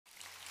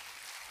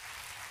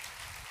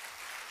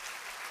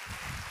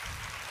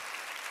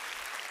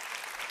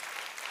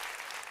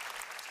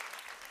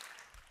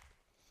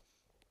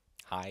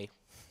Hi.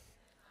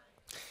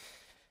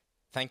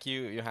 Thank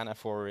you, Johanna,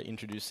 for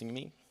introducing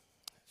me.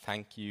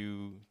 Thank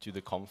you to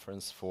the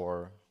conference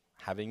for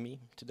having me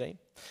today.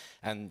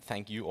 And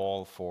thank you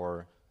all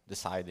for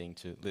deciding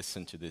to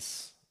listen to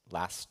this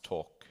last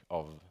talk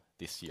of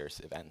this year's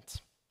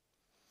event.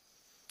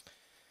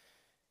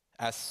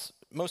 As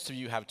most of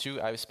you have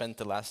too, I've spent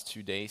the last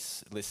 2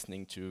 days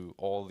listening to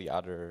all the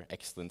other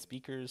excellent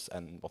speakers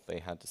and what they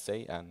had to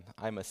say, and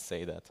I must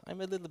say that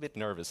I'm a little bit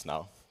nervous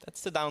now.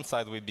 That's the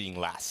downside with being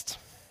last.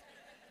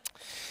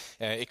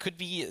 It could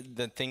be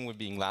the thing with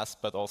being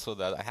last, but also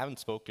that I haven't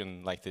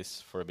spoken like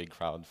this for a big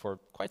crowd for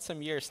quite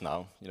some years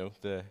now, you know,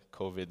 the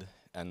COVID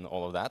and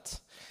all of that.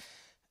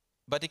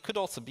 But it could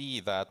also be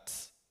that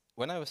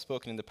when I have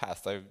spoken in the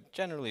past, I've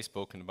generally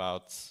spoken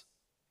about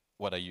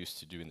what I used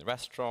to do in the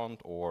restaurant,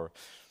 or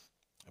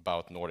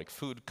about Nordic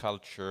food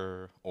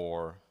culture,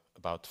 or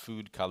about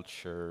food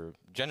culture,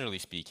 generally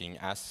speaking,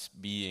 as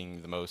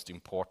being the most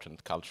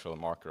important cultural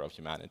marker of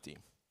humanity.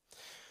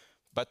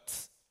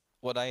 But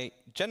what I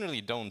generally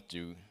don't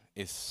do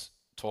is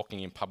talking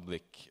in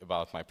public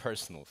about my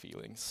personal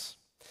feelings.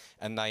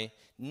 And I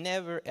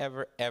never,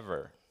 ever,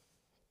 ever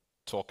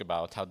talk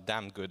about how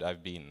damn good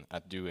I've been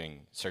at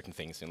doing certain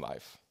things in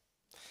life.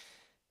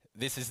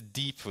 This is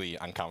deeply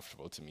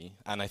uncomfortable to me,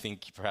 and I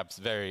think perhaps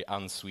very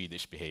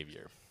un-Swedish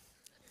behavior.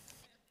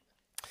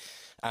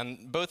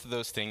 And both of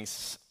those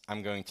things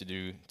I'm going to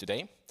do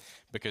today,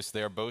 because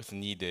they are both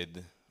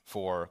needed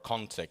for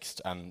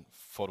context and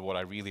for what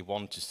I really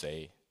want to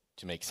say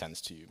to make sense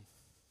to you.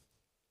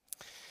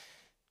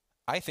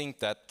 I think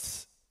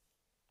that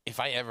if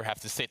I ever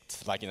have to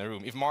sit like in a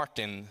room, if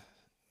Martin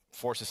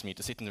forces me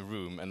to sit in a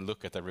room and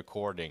look at a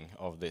recording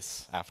of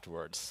this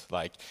afterwards,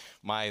 like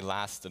my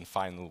last and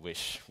final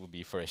wish will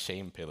be for a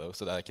shame pillow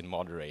so that I can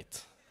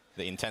moderate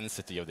the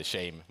intensity of the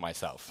shame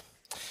myself.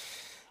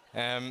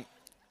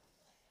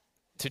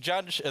 To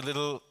judge a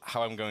little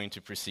how I'm going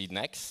to proceed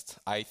next,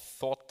 I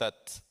thought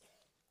that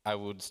I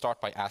would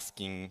start by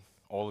asking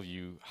all of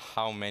you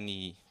how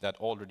many that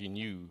already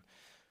knew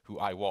who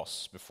I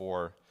was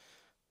before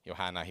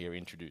Johanna here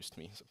introduced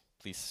me. So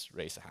please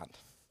raise a hand.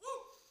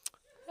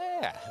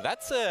 Yeah,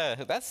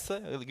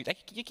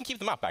 you can keep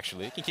them up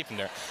actually. You can keep them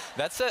there.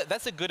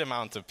 That's a good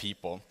amount of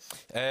people.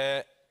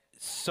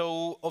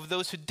 So of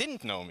those who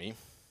didn't know me,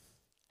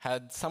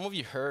 had some of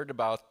you heard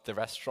about the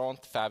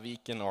restaurant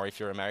Fäviken, or if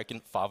you're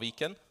American,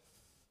 Fäviken?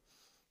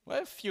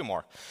 Well, a few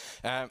more.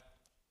 And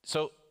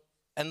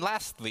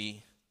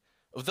lastly,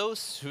 of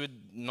those who had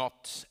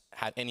not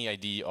had any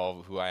idea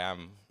of who I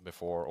am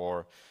before,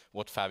 or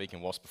what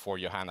Fäviken was before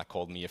Johanna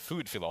called me a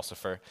food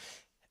philosopher,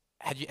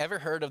 had you ever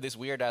heard of this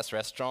weird-ass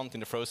restaurant in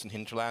the frozen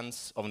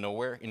hinterlands of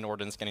nowhere in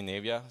northern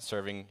Scandinavia,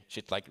 serving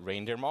shit like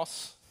reindeer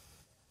moss?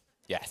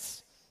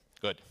 Yes,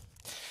 good.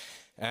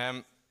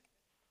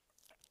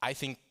 I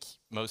think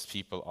most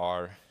people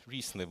are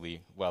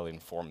reasonably well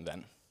informed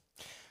then.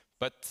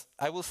 But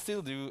I will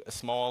still do a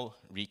small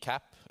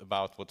recap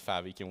about what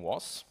Fäviken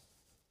was,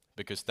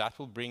 because that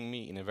will bring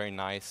me in a very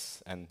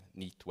nice and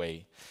neat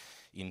way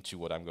into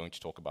what I'm going to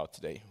talk about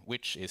today,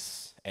 which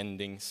is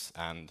endings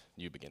and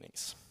new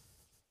beginnings.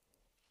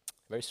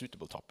 Very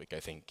suitable topic, I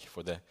think,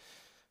 for the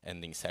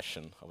ending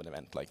session of an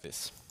event like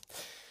this.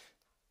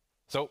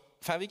 So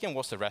Fäviken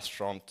was a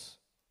restaurant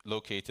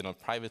located on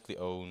a privately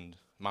owned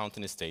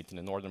mountain estate in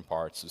the northern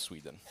parts of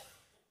Sweden.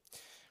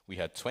 We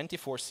had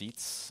 24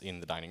 seats in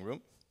the dining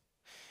room,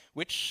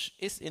 which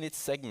is in its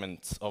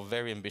segment of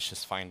very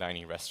ambitious fine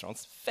dining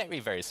restaurants,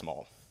 very, very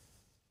small.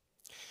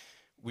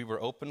 We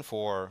were open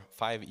for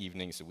 5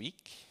 evenings a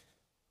week,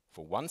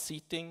 for 1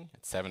 seating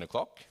at 7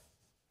 o'clock,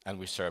 and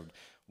we served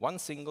 1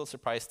 single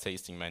surprise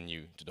tasting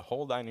menu to the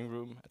whole dining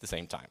room at the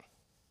same time.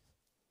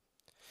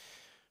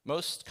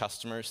 Most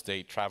customers,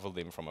 they traveled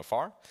in from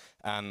afar,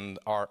 and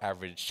our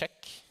average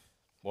check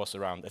was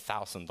around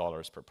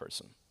 $1,000 per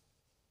person,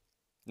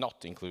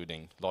 not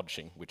including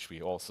lodging, which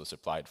we also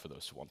supplied for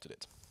those who wanted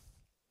it.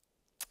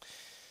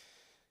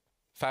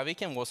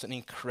 Fäviken was an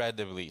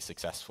incredibly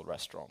successful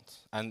restaurant,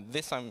 and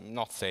this I'm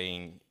not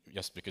saying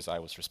just because I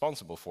was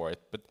responsible for it,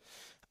 but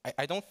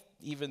I don't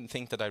even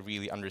think that I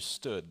really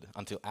understood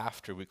until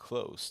after we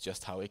closed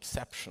just how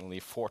exceptionally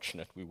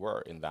fortunate we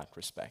were in that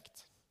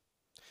respect.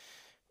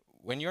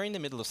 When you're in the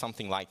middle of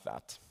something like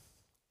that,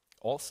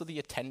 also the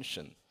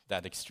attention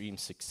that extreme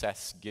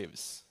success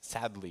gives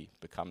sadly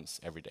becomes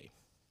everyday.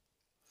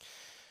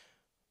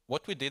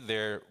 What we did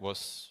there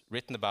was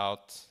written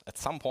about at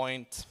some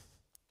point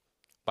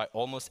by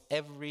almost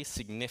every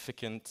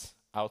significant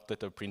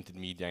outlet of printed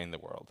media in the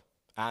world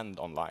and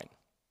online.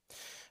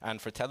 And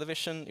for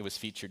television, it was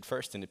featured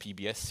first in the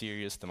PBS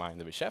series The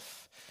Mind of a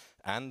Chef,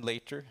 and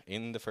later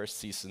in the first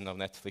season of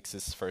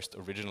Netflix's first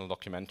original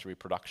documentary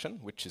production,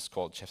 which is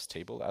called Chef's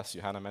Table, as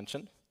Johanna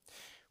mentioned,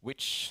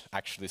 which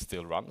actually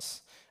still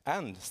runs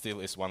and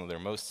still is one of their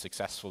most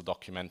successful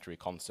documentary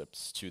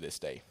concepts to this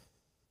day.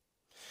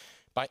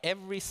 By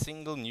every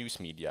single news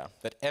media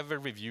that ever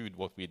reviewed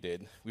what we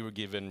did, we were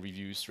given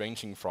reviews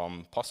ranging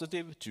from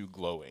positive to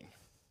glowing.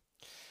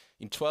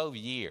 In 12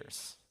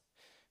 years,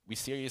 we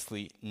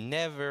seriously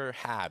never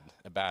had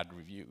a bad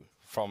review,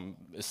 from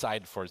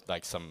aside for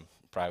like some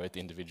private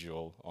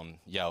individual on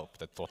Yelp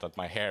that thought that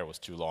my hair was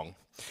too long.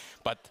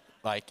 But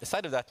like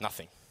aside of that,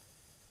 nothing.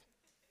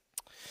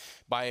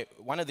 By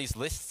one of these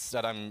lists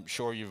that I'm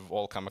sure you've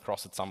all come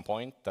across at some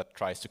point that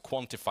tries to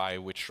quantify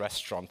which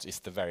restaurant is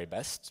the very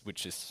best,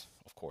 which is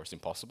of course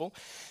impossible.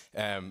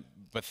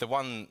 But the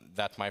one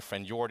that my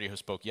friend Jordi, who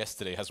spoke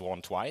yesterday, has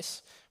won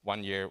twice.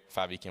 One year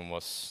Fäviken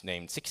was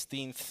named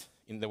 16th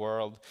in the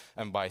world,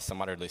 and by some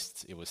other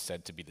lists it was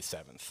said to be the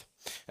 7th.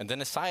 And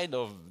then aside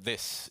of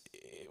this,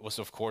 it was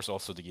of course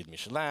also the Guide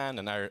Michelin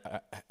and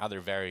other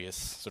various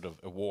sort of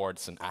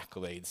awards and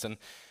accolades. And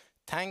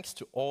thanks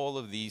to all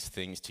of these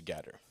things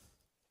together,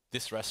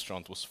 this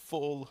restaurant was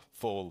full,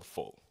 full,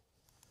 full.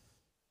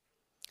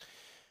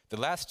 The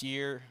last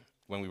year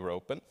when we were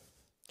open,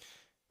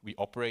 we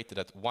operated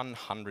at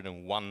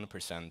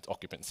 101%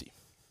 occupancy.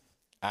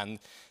 And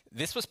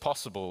this was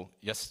possible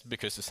just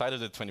because aside of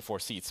the 24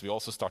 seats, we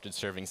also started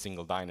serving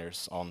single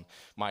diners on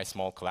my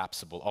small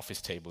collapsible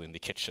office table in the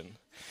kitchen,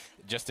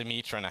 just 1.5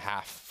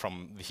 meters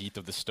from the heat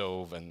of the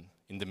stove and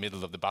in the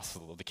middle of the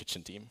bustle of the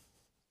kitchen team.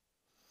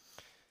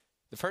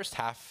 The first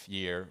half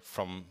year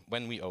from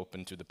when we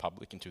opened to the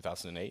public in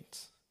 2008,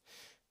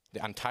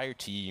 the entire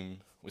team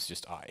was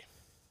just I,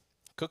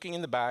 cooking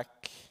in the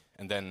back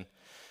and then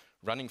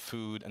running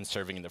food and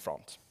serving in the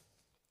front.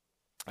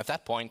 At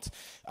that point,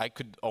 I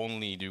could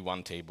only do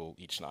one table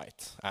each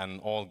night, and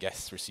all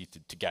guests were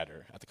seated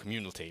together at the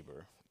communal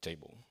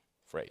table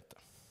for 8.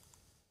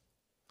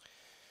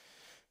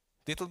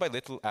 Little by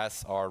little,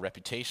 as our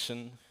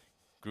reputation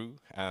grew,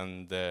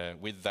 and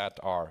with that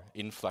our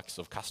influx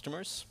of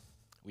customers,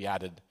 we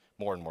added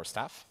more and more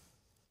staff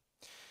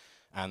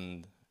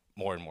and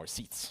more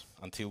seats,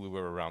 until we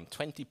were around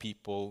 20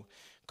 people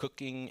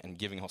cooking and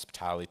giving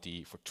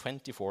hospitality for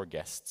 24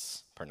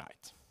 guests per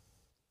night.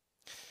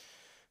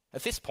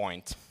 At this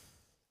point,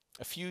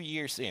 a few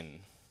years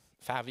in,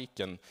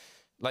 Fäviken,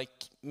 like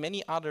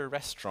many other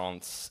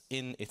restaurants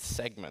in its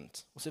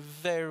segment, was a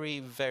very,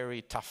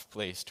 very tough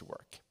place to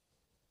work.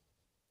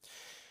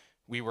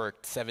 We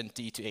worked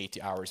 70 to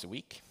 80 hours a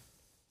week.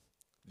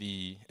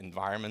 The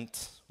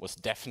environment was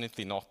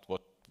definitely not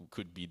what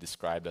could be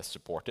described as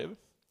supportive.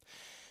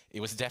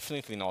 It was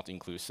definitely not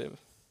inclusive.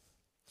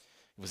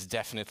 It was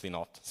definitely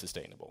not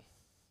sustainable.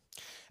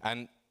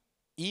 And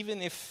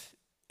even if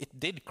it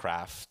did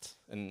craft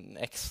an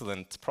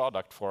excellent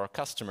product for our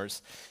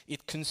customers,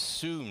 it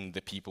consumed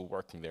the people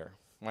working there,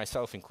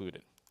 myself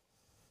included.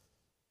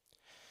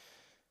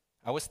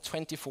 I was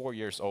 24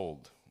 years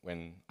old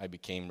when I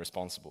became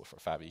responsible for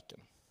Fäviken.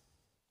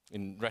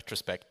 In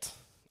retrospect,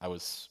 I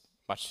was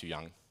much too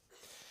young,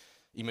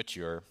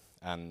 immature,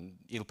 and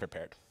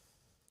ill-prepared.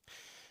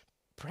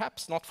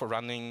 Perhaps not for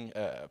running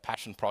a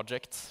passion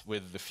project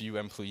with a few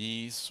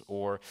employees,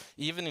 or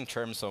even in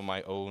terms of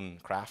my own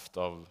craft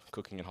of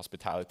cooking and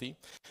hospitality,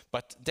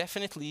 but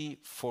definitely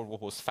for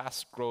what was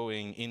fast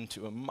growing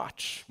into a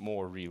much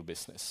more real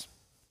business.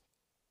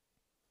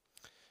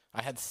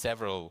 I had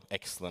several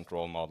excellent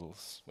role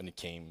models when it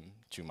came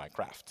to my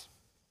craft,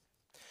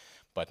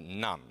 but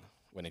none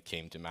when it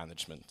came to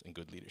management and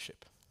good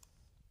leadership.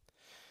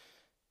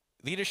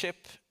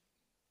 Leadership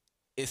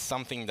is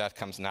something that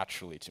comes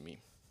naturally to me.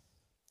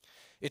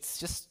 It's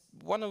just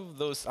one of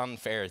those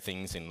unfair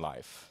things in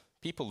life.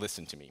 People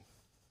listen to me.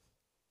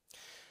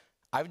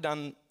 I've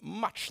done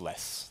much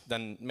less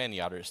than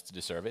many others to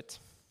deserve it,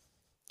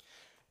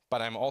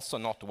 but I'm also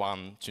not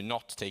one to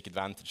not take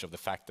advantage of the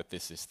fact that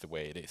this is the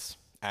way it is,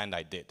 and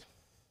I did.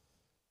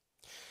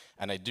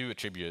 And I do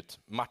attribute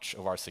much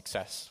of our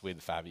success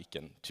with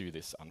Fäviken to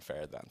this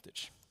unfair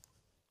advantage.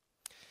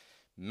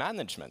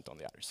 Management, on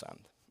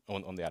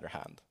the other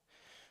hand,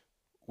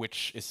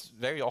 which is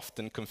very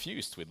often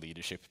confused with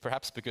leadership,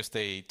 perhaps because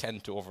they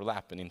tend to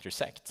overlap and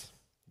intersect,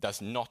 does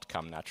not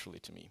come naturally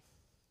to me.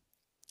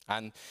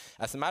 And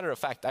as a matter of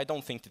fact, I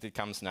don't think that it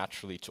comes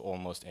naturally to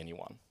almost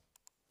anyone.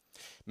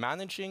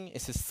 Managing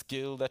is a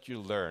skill that you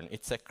learn.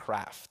 It's a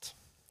craft,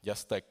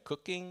 just like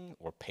cooking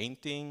or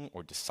painting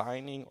or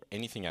designing or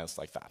anything else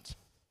like that.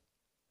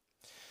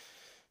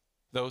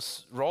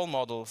 Those role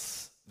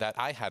models that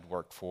I had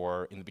worked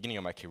for in the beginning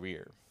of my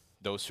career,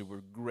 those who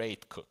were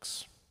great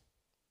cooks,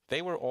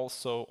 they were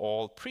also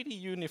all pretty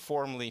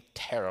uniformly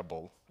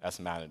terrible as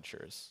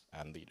managers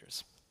and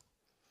leaders.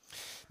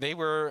 They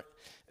were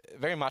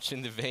very much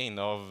in the vein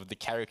of the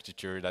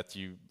caricature that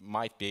you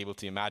might be able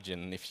to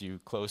imagine if you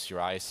close your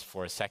eyes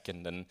for a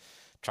second and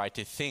try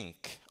to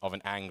think of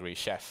an angry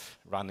chef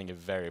running a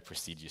very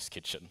prestigious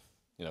kitchen,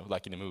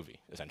 like in a movie,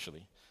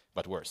 essentially,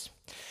 but worse.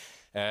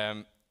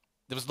 There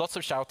was lots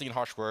of shouting and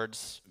harsh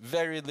words,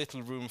 very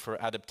little room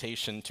for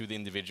adaptation to the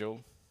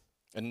individual,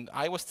 and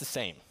I was the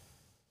same.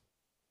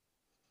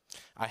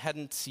 I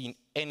hadn't seen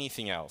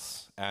anything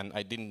else, and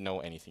I didn't know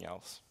anything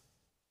else.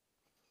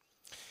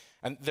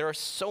 And there are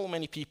so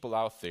many people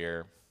out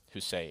there who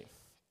say,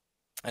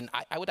 and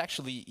I would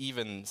actually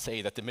even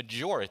say that the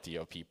majority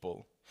of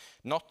people,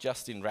 not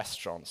just in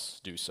restaurants,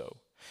 do so,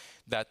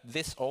 that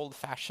this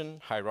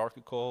old-fashioned,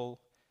 hierarchical,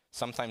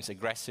 sometimes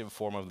aggressive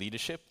form of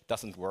leadership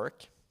doesn't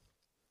work,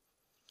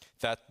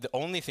 that the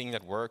only thing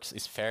that works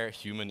is fair,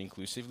 human,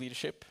 inclusive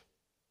leadership.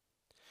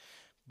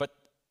 But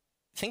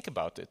think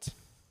about it.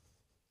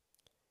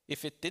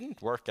 If it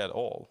didn't work at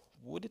all,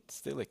 would it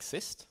still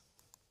exist?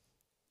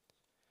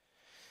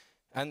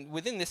 And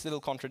within this little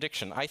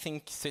contradiction, I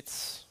think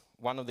sits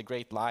one of the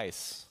great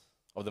lies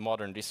of the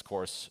modern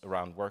discourse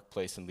around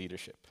workplace and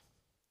leadership.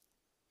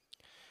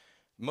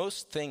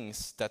 Most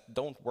things that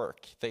don't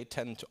work, they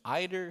tend to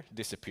either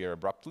disappear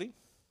abruptly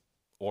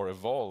or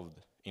evolve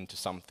into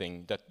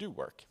something that do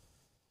work.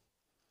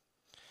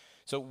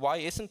 So why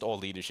isn't all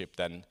leadership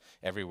then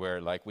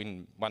everywhere like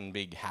one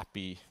big,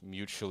 happy,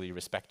 mutually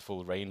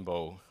respectful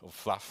rainbow of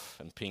fluff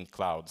and pink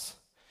clouds?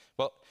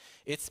 Well,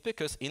 it's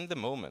because in the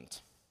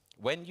moment,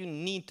 when you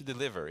need to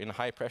deliver in a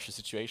high-pressure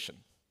situation,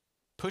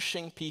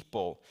 pushing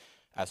people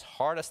as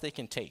hard as they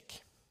can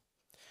take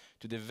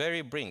to the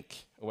very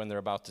brink when they're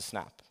about to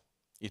snap,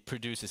 it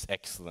produces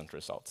excellent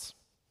results.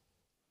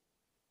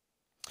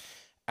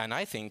 And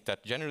I think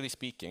that generally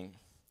speaking,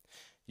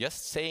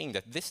 just saying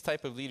that this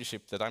type of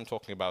leadership that I'm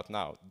talking about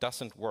now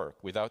doesn't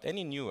work without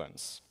any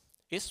nuance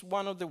is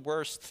one of the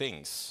worst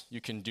things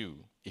you can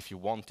do if you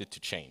want it to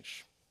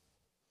change.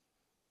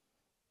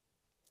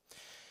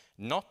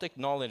 Not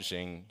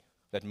acknowledging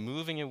that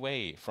moving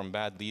away from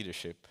bad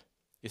leadership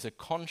is a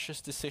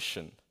conscious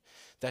decision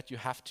that you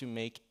have to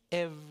make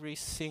every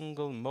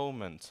single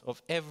moment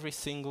of every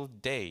single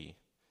day,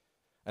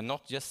 and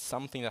not just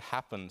something that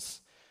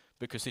happens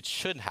because it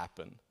should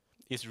happen,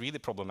 is really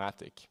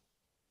problematic.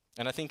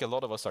 And I think a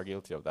lot of us are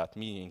guilty of that,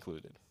 me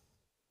included.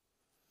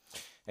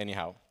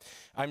 Anyhow,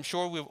 I'm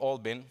sure we've all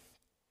been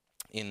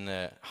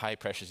in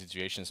high-pressure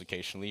situations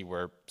occasionally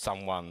where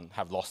someone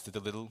have lost it a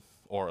little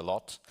or a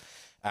lot,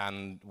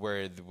 and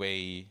where the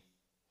way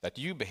that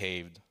you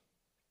behaved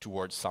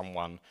towards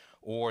someone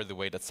or the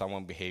way that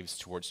someone behaves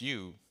towards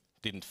you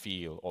didn't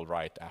feel all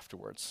right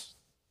afterwards.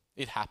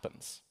 It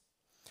happens.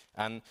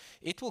 And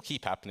it will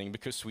keep happening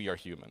because we are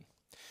human.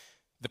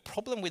 The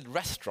problem with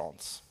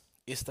restaurants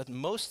is that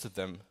most of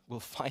them will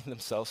find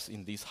themselves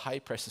in these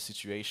high-pressure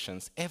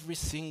situations every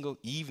single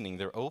evening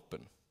they're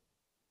open.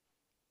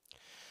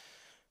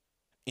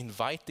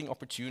 Inviting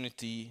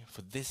opportunity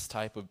for this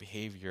type of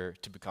behavior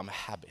to become a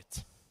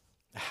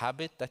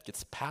habit that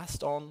gets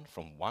passed on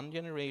from one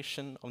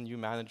generation of new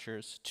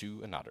managers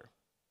to another.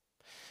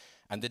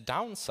 And the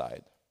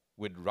downside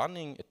with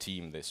running a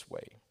team this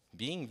way,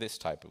 being this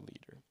type of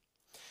leader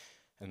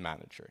and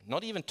manager,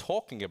 not even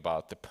talking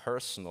about the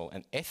personal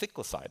and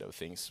ethical side of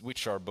things,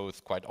 which are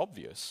both quite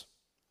obvious,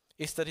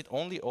 is that it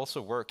only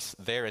also works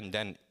there and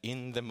then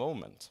in the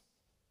moment.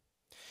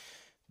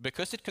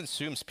 Because it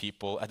consumes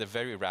people at a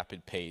very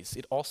rapid pace,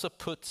 it also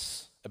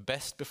puts a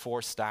best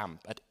before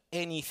stamp at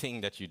anything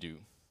that you do.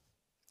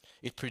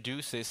 It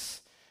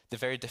produces the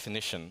very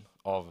definition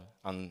of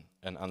an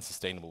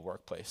unsustainable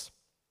workplace.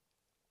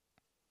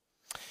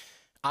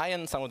 I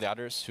and some of the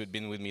others who had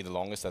been with me the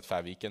longest at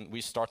Fäviken,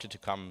 we started to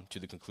come to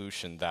the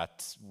conclusion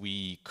that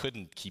we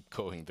couldn't keep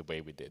going the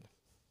way we did.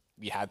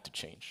 We had to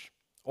change,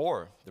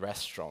 or the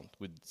restaurant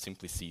would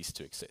simply cease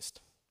to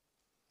exist.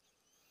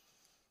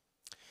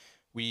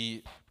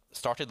 We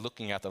started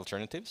looking at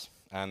alternatives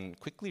and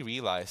quickly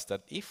realized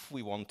that if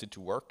we wanted to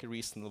work a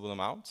reasonable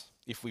amount,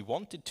 if we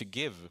wanted to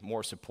give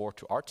more support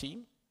to our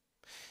team,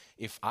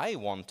 if I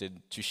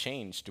wanted to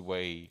change the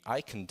way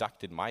I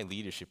conducted my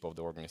leadership of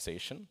the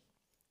organization,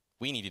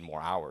 we needed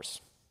more hours.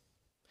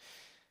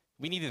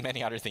 We needed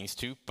many other things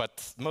too,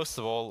 but most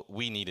of all,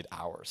 we needed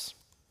hours.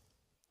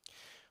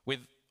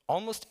 With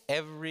almost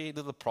every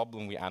little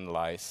problem we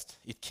analyzed,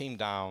 it came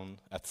down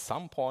at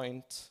some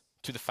point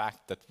to the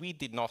fact that we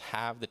did not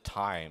have the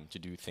time to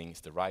do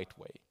things the right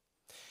way.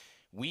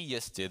 We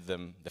just did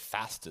them the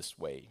fastest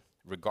way,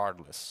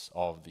 regardless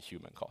of the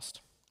human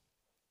cost.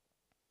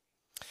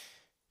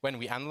 When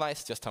we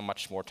analyzed just how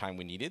much more time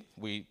we needed,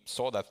 we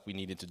saw that we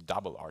needed to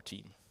double our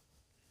team.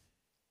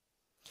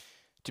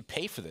 To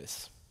pay for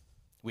this,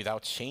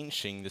 without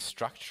changing the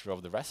structure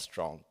of the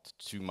restaurant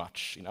too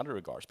much in other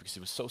regards, because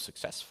it was so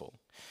successful,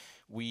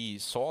 we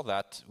saw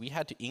that we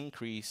had to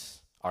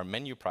increase our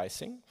menu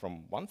pricing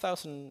from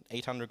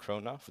 1,800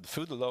 krona for the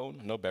food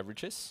alone, no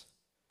beverages,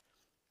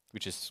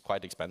 which is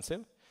quite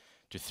expensive,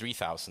 to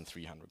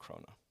 3,300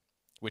 krona,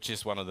 which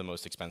is one of the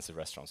most expensive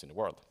restaurants in the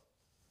world.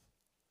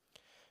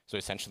 So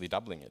essentially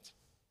doubling it.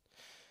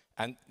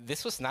 And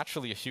this was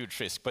naturally a huge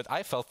risk, but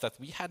I felt that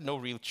we had no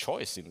real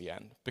choice in the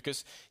end,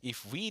 because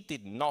if we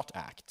did not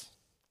act,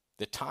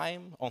 the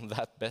time on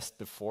that best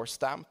before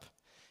stamp,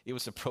 it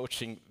was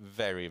approaching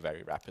very,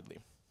 very rapidly.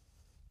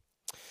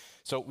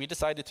 So we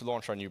decided to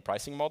launch our new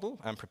pricing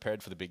model and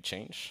prepared for the big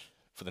change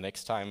for the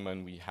next time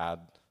when we had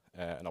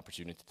an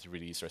opportunity to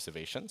release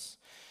reservations.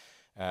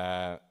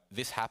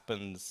 This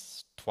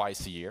happens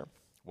twice a year,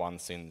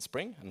 once in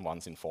spring and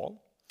once in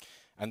fall.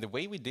 And the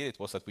way we did it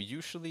was that we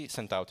usually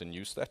sent out a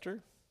newsletter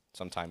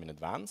sometime in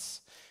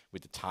advance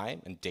with the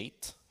time and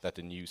date that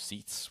the new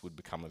seats would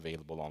become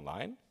available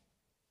online.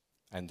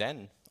 And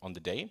then on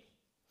the day,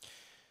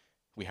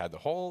 we had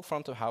the whole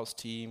front of house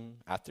team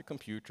at their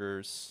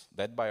computers,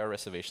 led by our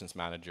reservations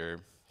manager,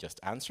 just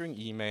answering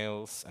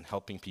emails and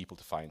helping people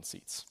to find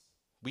seats.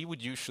 We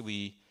would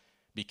usually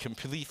be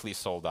completely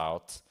sold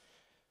out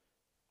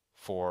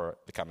for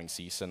the coming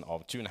season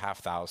of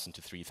 2,500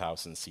 to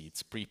 3,000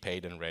 seats,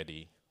 prepaid and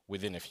ready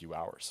within a few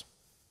hours.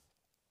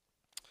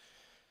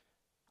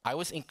 I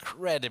was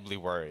incredibly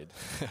worried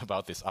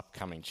about this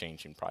upcoming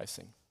change in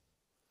pricing.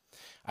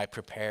 I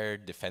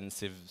prepared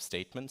defensive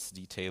statements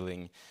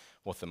detailing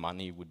what the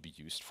money would be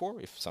used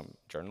for if some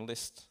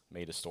journalist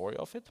made a story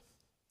of it.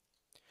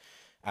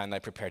 And I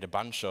prepared a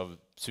bunch of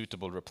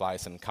suitable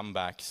replies and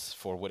comebacks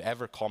for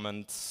whatever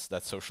comments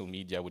that social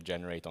media would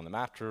generate on the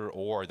matter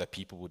or that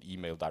people would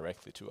email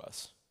directly to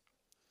us.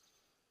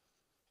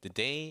 The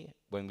day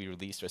when we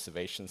released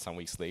reservations some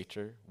weeks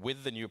later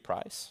with the new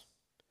price,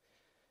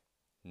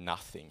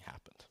 nothing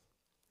happened.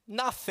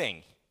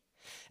 Nothing!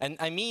 And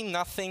I mean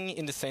nothing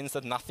in the sense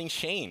that nothing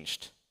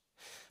changed.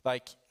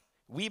 Like,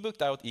 we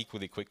booked out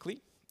equally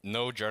quickly,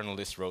 no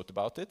journalist wrote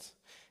about it,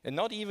 and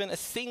not even a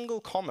single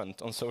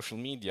comment on social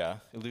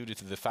media alluded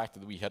to the fact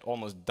that we had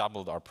almost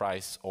doubled our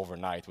price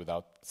overnight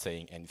without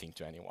saying anything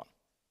to anyone.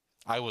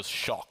 I was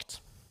shocked.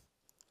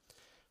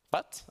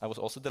 But I was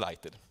also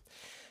delighted.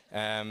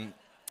 And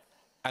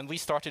we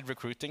started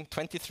recruiting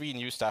 23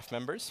 new staff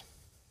members.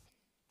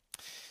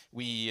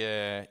 We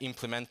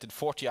implemented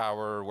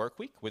 40-hour work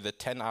week with a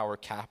 10-hour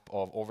cap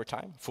of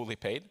overtime, fully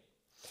paid.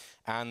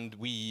 And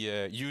we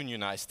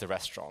unionized the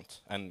restaurant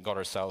and got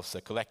ourselves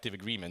a collective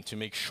agreement to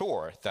make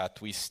sure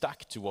that we stuck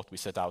to what we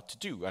set out to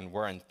do and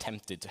weren't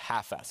tempted to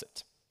half-ass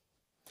it.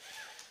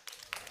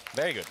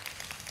 Very good.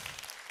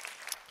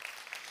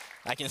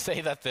 I can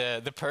say that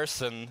the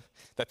person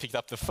that picked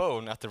up the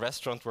phone at the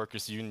Restaurant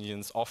Workers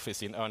Union's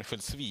office in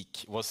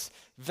Örnsköldsvik was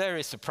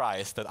very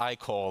surprised that I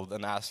called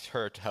and asked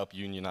her to help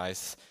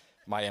unionize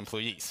my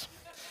employees.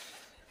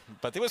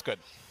 But it was good.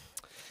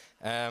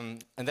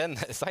 And then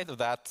aside of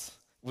that,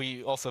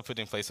 we also put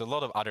in place a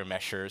lot of other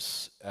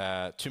measures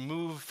to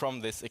move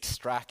from this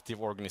extractive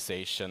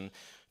organization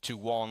to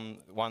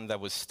one that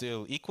was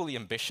still equally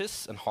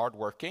ambitious and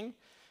hardworking,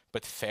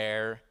 but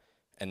fair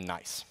and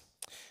nice.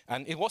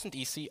 And it wasn't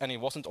easy, and it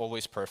wasn't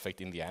always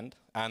perfect in the end.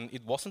 And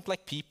it wasn't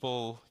like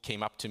people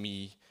came up to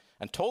me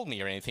and told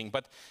me or anything,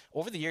 but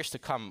over the years to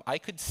come, I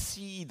could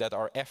see that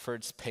our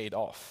efforts paid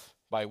off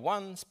by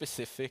one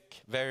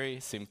specific, very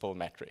simple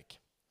metric.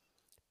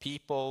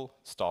 People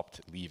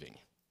stopped leaving.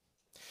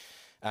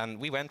 And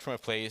we went from a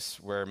place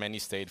where many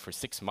stayed for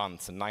 6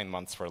 months, and 9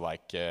 months were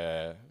like,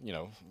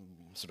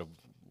 sort of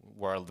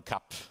World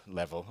Cup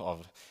level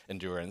of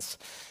endurance,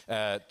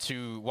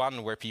 to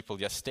one where people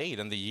just stayed,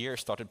 and the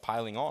years started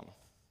piling on.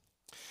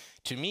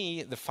 To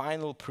me, the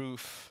final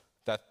proof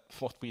that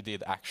what we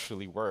did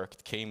actually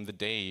worked came the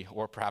day,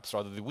 or perhaps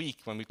rather the week,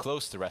 when we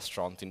closed the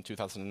restaurant in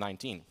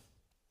 2019.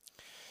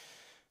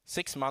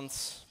 6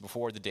 months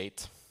before the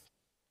date,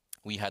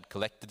 we had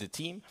collected a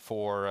team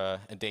for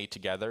a day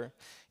together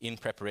in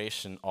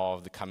preparation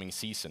of the coming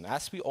season,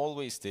 as we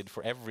always did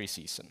for every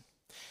season.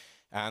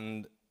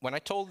 And when I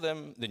told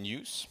them the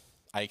news,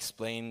 I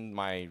explained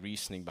my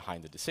reasoning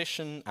behind the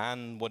decision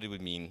and what it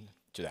would mean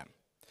to them.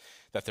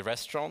 That the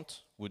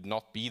restaurant would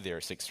not be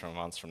there 6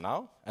 months from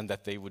now, and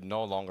that they would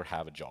no longer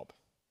have a job.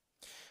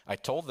 I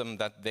told them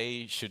that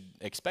they should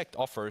expect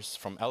offers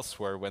from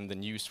elsewhere when the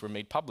news were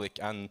made public,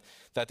 and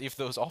that if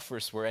those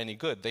offers were any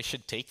good, they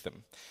should take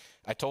them.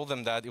 I told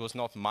them that it was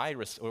not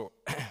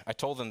I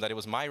told them that it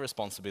was my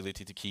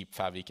responsibility to keep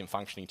Fäviken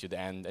functioning to the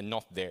end and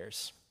not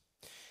theirs.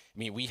 I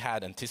mean, we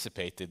had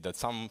anticipated that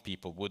some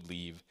people would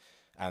leave,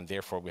 and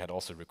therefore we had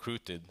also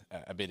recruited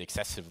a bit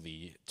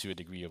excessively to a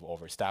degree of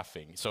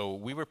overstaffing. So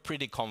we were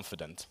pretty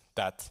confident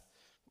that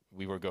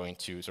we were going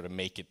to sort of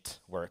make it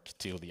work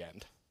till the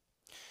end.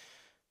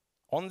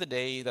 On the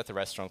day that the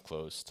restaurant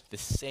closed, the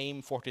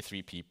same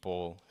 43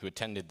 people who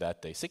attended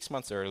that day 6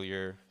 months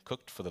earlier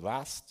cooked for the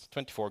last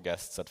 24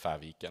 guests at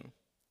Fäviken.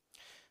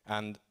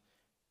 And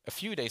a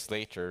few days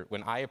later,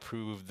 when I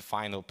approved the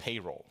final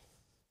payroll,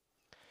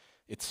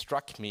 it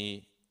struck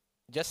me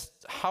just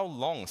how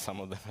long some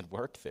of them had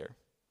worked there.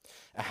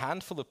 A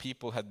handful of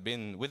people had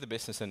been with the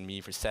business and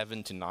me for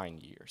 7 to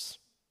 9 years.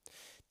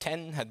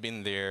 10 had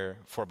been there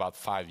for about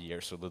 5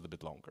 years, or a little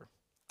bit longer.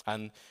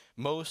 And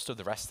most of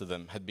the rest of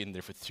them had been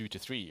there for 2 to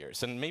 3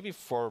 years. And maybe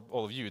for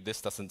all of you,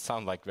 this doesn't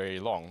sound like very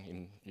long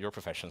in your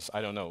professions,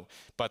 I don't know.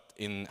 But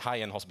in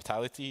high-end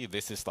hospitality,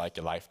 this is like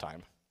a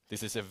lifetime.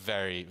 This is a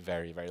very,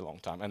 very, very long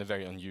time, and a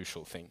very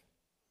unusual thing.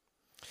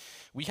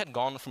 We had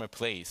gone from a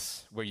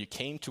place where you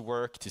came to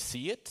work to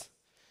see it,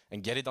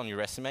 and get it on your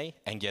resume,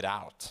 and get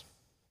out,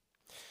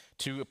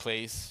 to a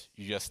place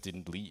you just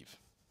didn't leave.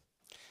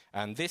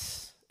 And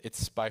this,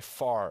 it's by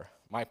far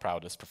my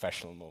proudest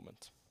professional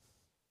moment.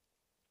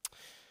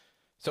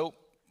 So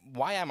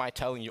why am I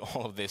telling you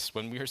all of this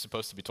when we are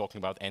supposed to be talking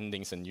about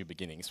endings and new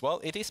beginnings? Well,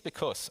 it is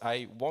because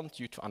I want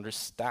you to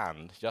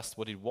understand just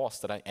what it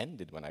was that I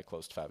ended when I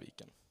closed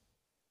Fäviken.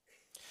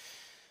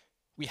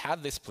 we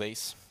had this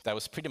place that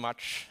was pretty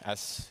much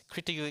as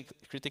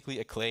critically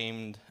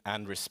acclaimed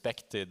and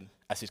respected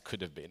as it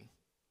could have been.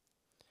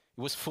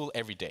 It was full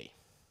every day.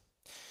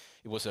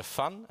 It was a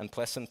fun and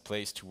pleasant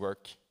place to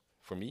work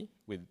for me,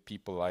 with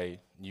people I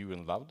knew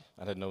and loved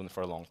and had known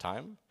for a long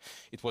time.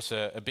 It was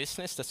a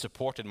business that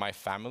supported my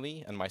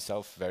family and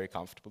myself very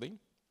comfortably.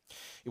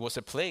 It was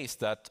a place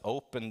that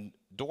opened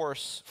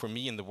doors for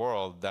me in the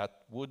world that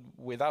would,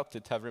 without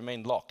it, have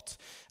remained locked,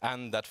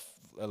 and that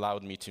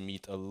allowed me to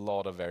meet a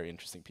lot of very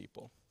interesting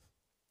people.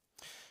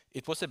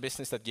 It was a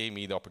business that gave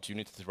me the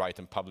opportunity to write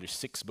and publish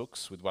 6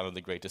 books with one of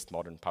the greatest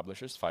modern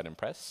publishers, Fäviken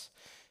Press.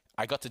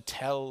 I got to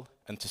tell,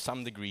 and to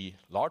some degree,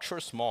 large or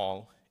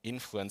small,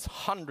 influence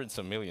hundreds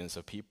of millions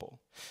of people.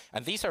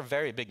 And these are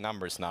very big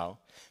numbers now,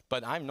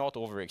 but I'm not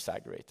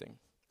over-exaggerating.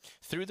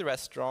 Through the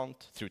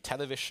restaurant, through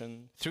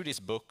television, through these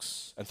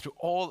books, and through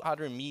all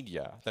other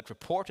media that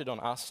reported on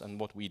us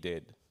and what we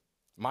did,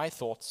 my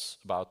thoughts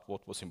about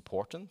what was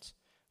important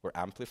were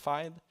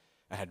amplified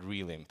and had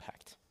real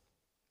impact.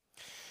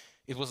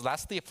 It was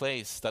lastly a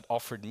place that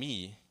offered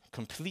me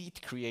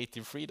complete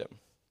creative freedom.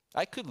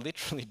 I could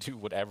literally do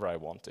whatever I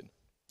wanted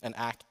and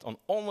act on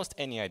almost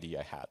any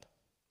idea I had.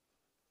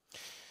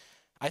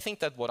 I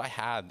think that what I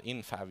had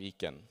in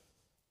Fäviken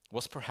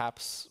was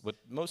perhaps what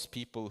most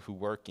people who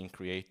work in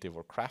creative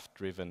or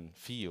craft-driven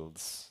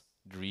fields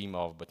dream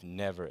of but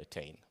never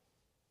attain.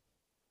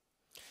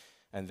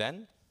 And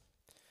then,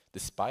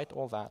 despite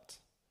all that,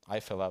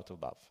 I fell out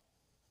of love.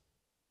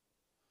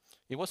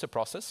 It was a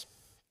process.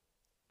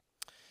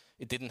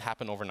 It didn't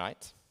happen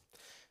overnight,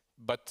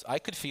 but I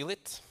could feel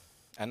it,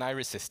 and I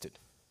resisted.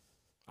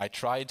 I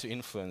tried to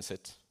influence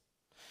it.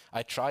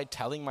 I tried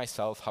telling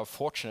myself how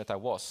fortunate I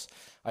was.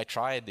 I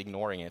tried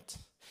ignoring it.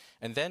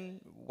 And then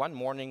one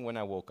morning when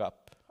I woke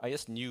up, I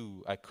just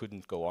knew I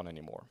couldn't go on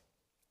anymore.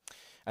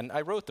 And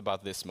I wrote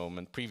about this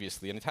moment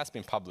previously, and it has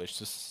been published,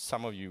 so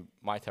some of you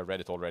might have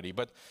read it already,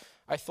 but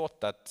I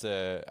thought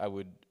that I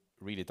would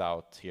read it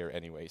out here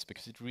anyways,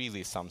 because it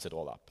really sums it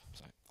all up.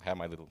 So I have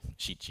my little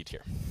cheat sheet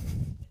here.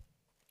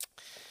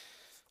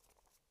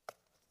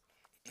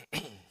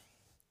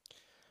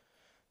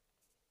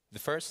 The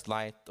first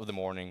light of the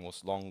morning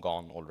was long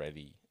gone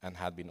already and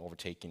had been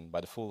overtaken by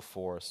the full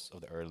force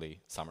of the early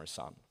summer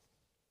sun.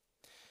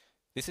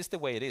 This is the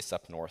way it is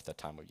up north that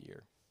time of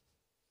year.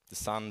 The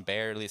sun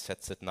barely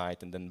sets at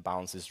night and then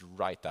bounces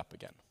right up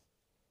again.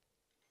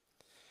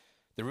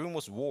 The room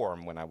was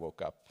warm when I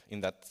woke up,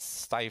 in that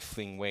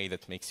stifling way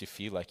that makes you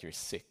feel like you're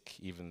sick,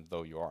 even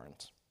though you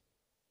aren't.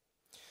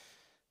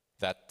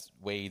 That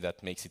way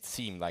that makes it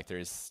seem like there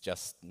is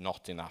just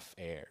not enough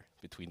air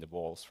between the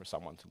walls for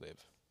someone to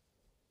live.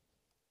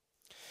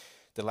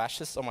 The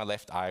lashes on my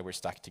left eye were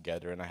stuck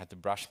together, and I had to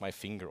brush my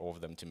finger over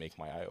them to make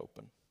my eye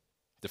open.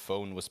 The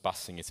phone was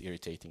buzzing its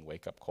irritating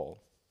wake-up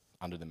call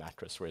under the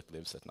mattress where it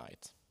lives at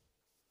night.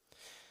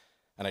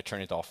 And I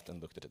turned it off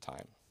and looked at the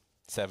time.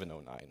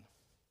 7:09.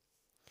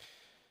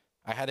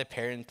 I had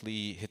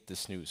apparently hit the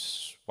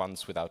snooze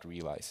once without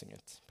realizing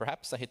it.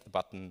 Perhaps I hit the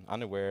button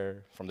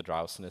unaware from the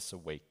drowsiness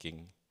of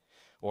waking,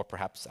 or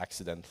perhaps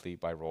accidentally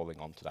by rolling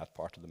onto that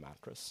part of the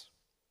mattress.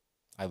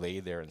 I lay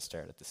there and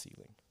stared at the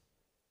ceiling.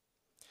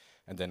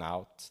 And then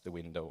out the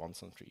window on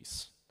some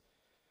trees,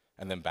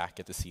 and then back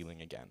at the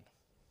ceiling again.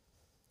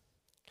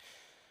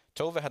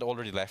 Tove had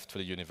already left for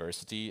the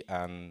university,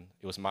 and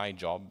it was my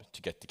job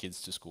to get the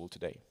kids to school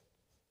today.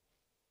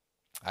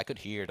 I could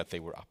hear that they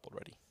were up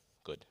already.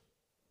 Good,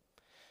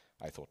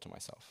 I thought to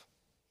myself.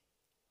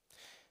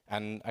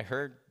 And I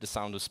heard the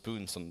sound of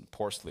spoons on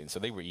porcelain, so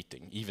they were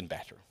eating, even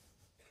better.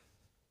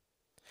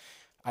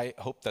 I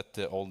hoped that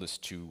the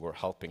oldest 2 were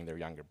helping their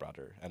younger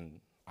brother,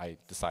 and I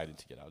decided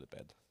to get out of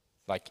bed,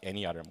 like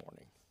any other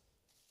morning.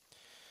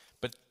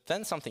 But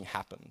then something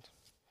happened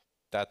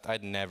that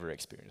I'd never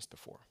experienced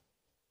before.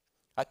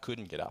 I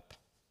couldn't get up.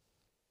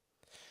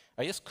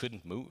 I just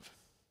couldn't move.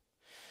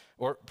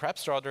 Or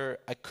perhaps rather,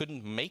 I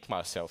couldn't make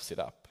myself sit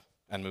up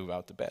and move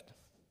out of bed.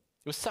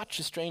 It was such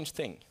a strange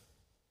thing.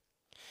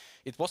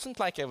 It wasn't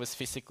like I was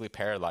physically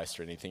paralyzed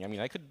or anything. I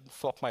mean, I could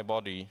flop my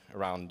body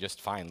around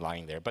just fine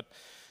lying there. But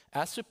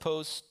as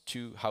opposed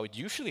to how it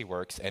usually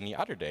works any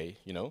other day,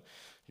 you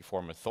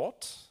form a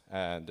thought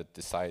that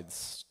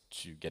decides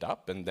to get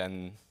up, and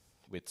then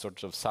with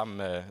sort of some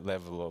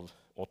level of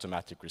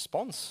automatic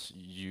response,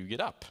 you get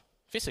up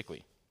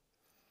physically.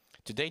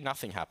 Today,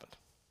 nothing happened.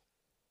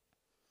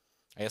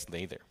 I just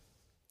lay there.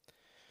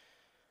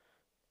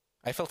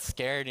 I felt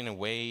scared in a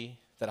way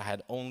that I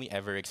had only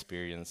ever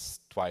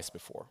experienced twice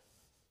before.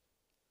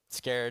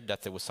 Scared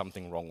that there was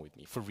something wrong with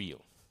me, for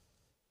real.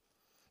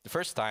 The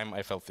first time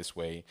I felt this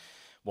way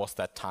was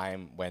that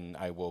time when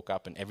I woke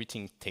up and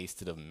everything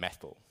tasted of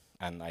metal,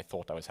 and I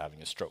thought I was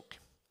having a stroke,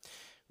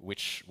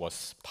 which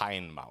was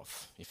pine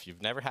mouth. If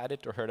you've never had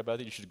it or heard about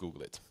it, you should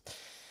Google it.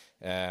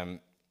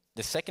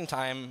 The second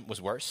time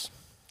was worse,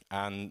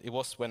 and it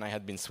was when I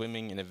had been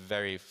swimming in a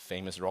very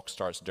famous rock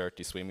star's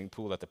dirty swimming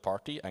pool at the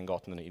party and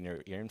gotten an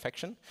inner ear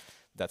infection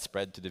that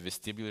spread to the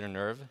vestibular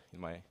nerve in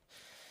my,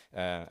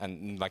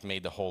 and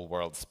made the whole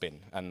world spin.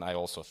 And I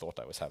also thought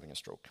I was having a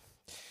stroke.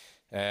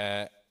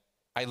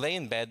 I lay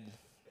in bed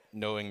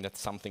knowing that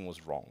something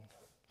was wrong,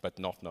 but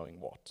not knowing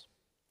what.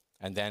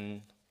 And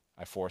then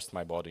I forced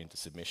my body into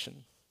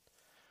submission.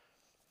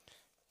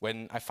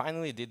 When I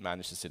finally did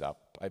manage to sit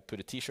up, I put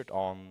a t-shirt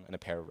on and a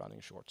pair of running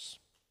shorts.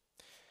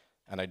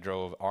 And I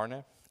drove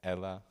Arne,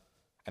 Ella,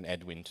 and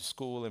Edwin to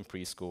school and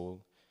preschool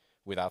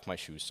without my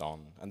shoes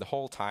on, and the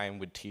whole time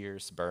with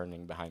tears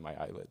burning behind my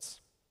eyelids.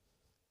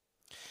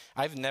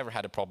 I've never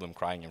had a problem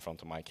crying in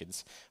front of my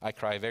kids. I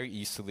cry very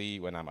easily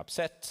when I'm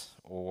upset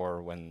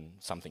or when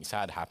something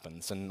sad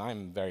happens, and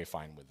I'm very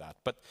fine with that.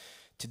 But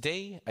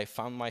today I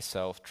found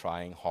myself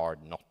trying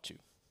hard not to.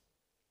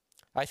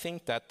 I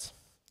think that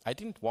I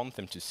didn't want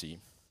them to see,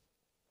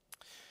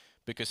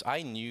 because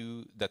I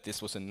knew that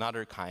this was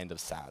another kind of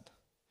sad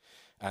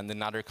and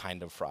another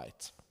kind of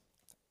fright.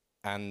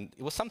 And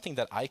it was something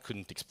that I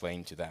couldn't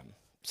explain to them,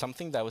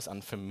 something that was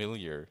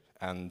unfamiliar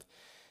and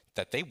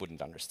that they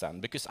wouldn't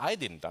understand, because I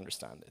didn't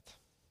understand it.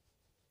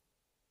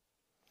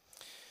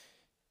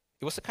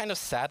 It was a kind of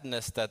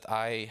sadness that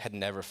I had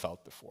never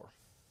felt before.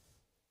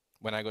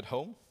 When I got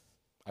home,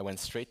 I went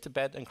straight to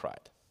bed and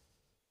cried.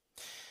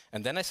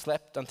 And then I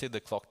slept until the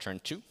clock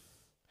turned 2,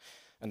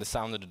 and the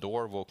sound of the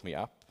door woke me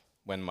up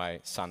when my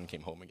son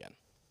came home again.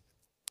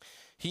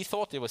 He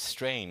thought it was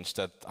strange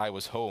that I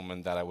was home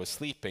and that I was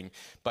sleeping,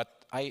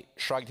 but I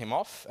shrugged him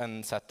off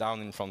and sat down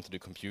in front of the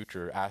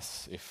computer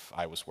as if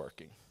I was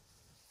working.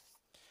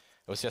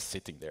 I was just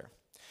sitting there,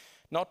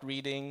 not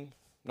reading,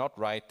 not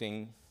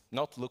writing,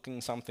 not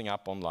looking something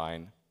up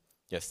online,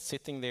 just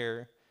sitting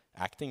there,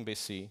 acting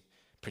busy,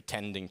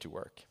 pretending to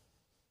work.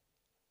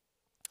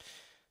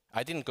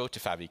 I didn't go to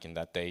Fäviken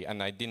that day,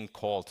 and I didn't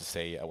call to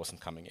say I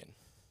wasn't coming in.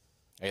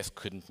 I just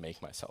couldn't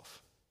make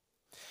myself.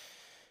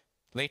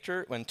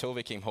 Later, when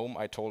Tove came home,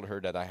 I told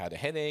her that I had a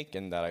headache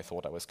and that I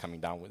thought I was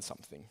coming down with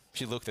something.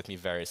 She looked at me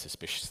very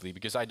suspiciously,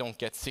 because I don't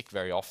get sick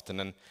very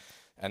often,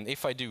 and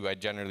if I do, I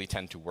generally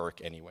tend to work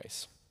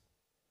anyways.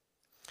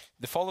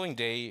 The following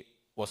day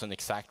was an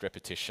exact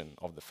repetition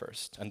of the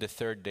first, and the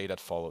third day that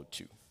followed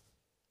too.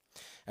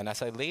 And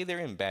as I lay there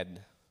in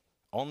bed,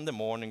 on the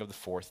morning of the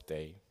fourth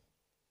day,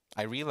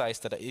 I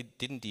realized that I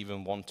didn't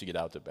even want to get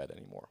out of bed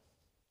anymore.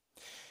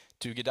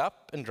 To get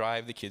up and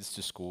drive the kids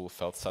to school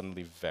felt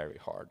suddenly very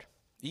hard,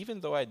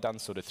 even though I had done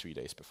so the 3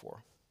 days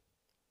before.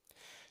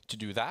 To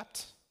do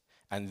that,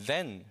 and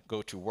then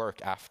go to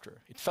work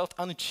after, it felt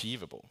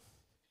unachievable.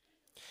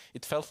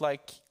 It felt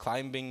like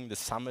climbing the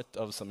summit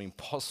of some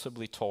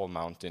impossibly tall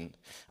mountain,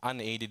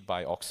 unaided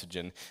by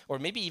oxygen, or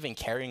maybe even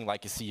carrying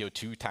like a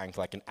CO2 tank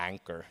like an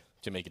anchor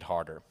to make it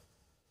harder.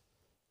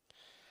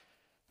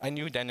 I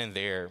knew then and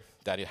there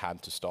that it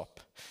had to stop.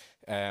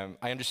 I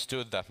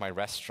understood that my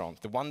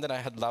restaurant, the one that I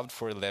had loved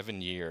for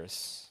 11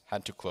 years,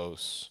 had to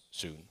close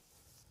soon.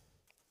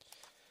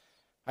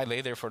 I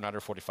lay there for another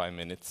 45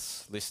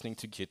 minutes, listening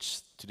to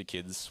the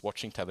kids,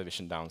 watching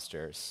television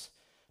downstairs,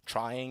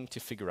 trying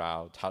to figure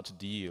out how to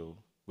deal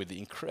with the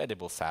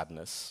incredible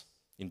sadness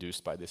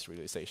induced by this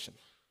realization.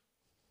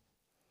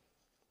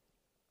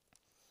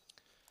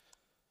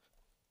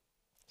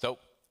 So,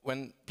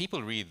 when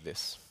people read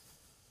this,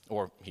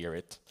 or hear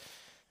it,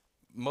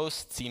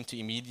 most seem to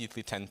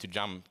immediately tend to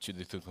jump to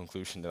the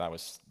conclusion that I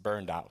was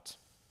burned out,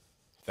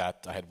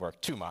 that I had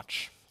worked too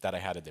much, that I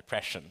had a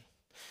depression,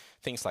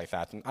 things like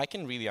that. And I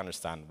can really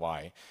understand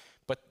why.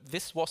 But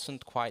this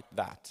wasn't quite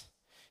that.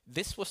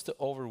 This was the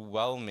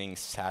overwhelming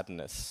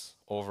sadness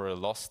over a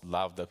lost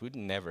love that would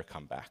never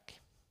come back.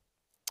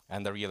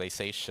 And the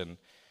realization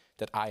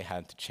that I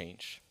had to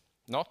change.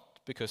 Not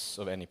because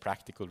of any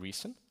practical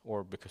reason,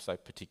 or because I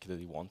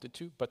particularly wanted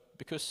to, but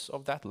because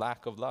of that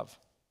lack of love.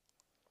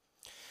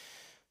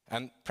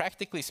 And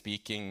practically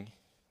speaking,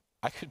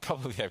 I could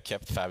probably have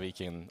kept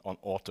Fäviken on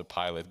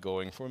autopilot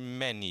going for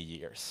many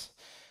years,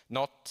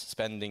 not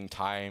spending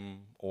time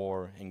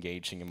or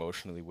engaging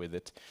emotionally with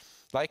it,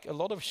 like a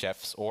lot of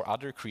chefs or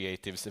other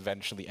creatives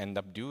eventually end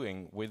up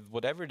doing with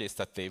whatever it is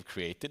that they've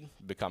created,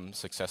 become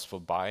successful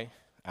by,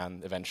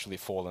 and eventually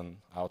fallen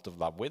out of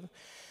love with.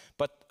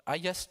 But I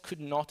just could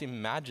not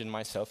imagine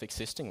myself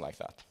existing like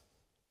that.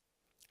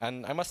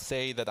 And I must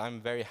say that I'm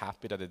very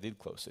happy that I did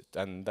close it,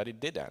 and that it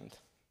did end.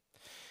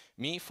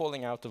 Me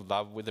falling out of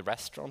love with the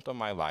restaurant of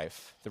my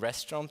life, the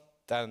restaurant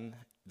then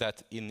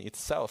that in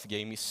itself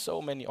gave me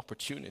so many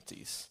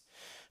opportunities,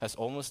 has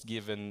almost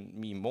given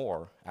me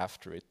more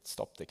after it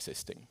stopped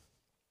existing.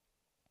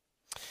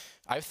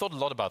 I've thought a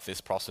lot about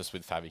this process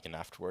with Fäviken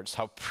afterwards,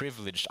 how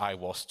privileged I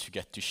was to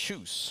get to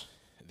choose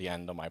the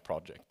end of my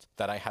project,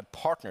 that I had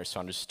partners who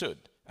understood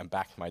and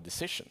backed my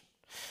decision,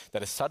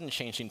 that a sudden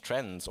change in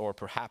trends, or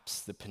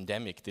perhaps the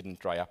pandemic didn't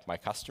dry up my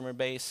customer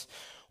base,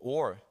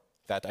 or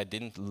that I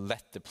didn't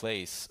let the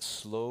place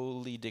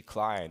slowly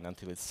decline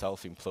until it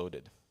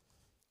self-imploded.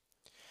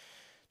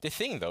 The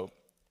thing, though,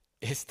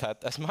 is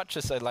that as much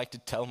as I like to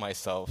tell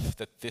myself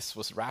that this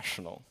was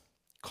rational,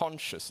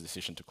 conscious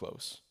decision to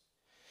close,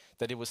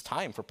 that it was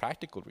time for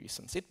practical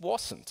reasons, it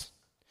wasn't.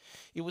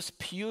 It was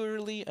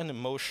purely an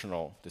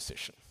emotional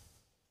decision.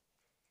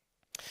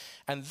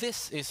 And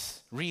this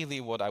is really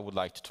what I would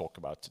like to talk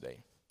about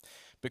today.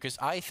 Because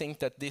I think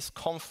that this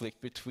conflict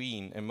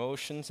between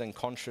emotions and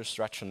conscious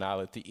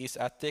rationality is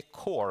at the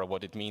core of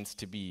what it means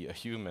to be a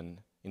human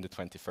in the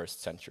 21st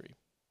century.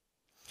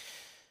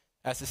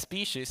 As a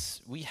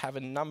species, we have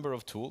a number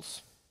of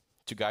tools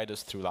to guide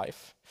us through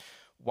life.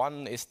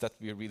 One is that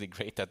we're really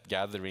great at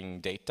gathering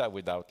data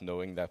without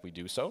knowing that we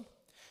do so,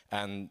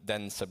 and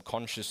then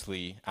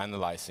subconsciously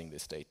analyzing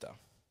this data.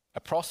 A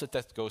process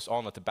that goes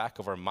on at the back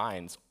of our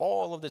minds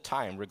all of the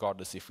time,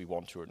 regardless if we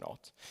want to or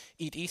not.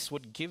 It is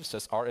what gives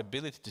us our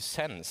ability to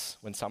sense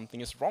when something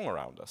is wrong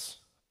around us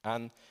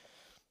and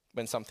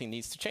when something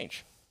needs to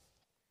change.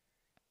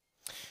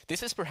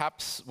 This is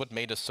perhaps what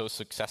made us so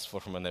successful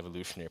from an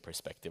evolutionary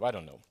perspective, I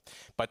don't know.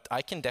 But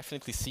I can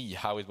definitely see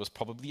how it was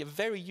probably a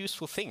very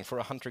useful thing for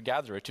a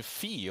hunter-gatherer to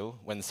feel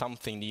when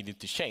something needed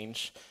to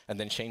change and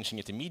then changing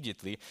it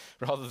immediately,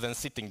 rather than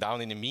sitting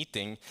down in a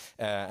meeting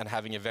and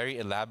having a very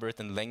elaborate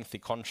and lengthy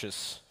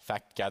conscious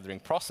fact-gathering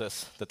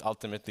process that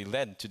ultimately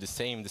led to the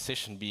same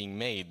decision being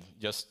made,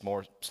 just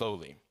more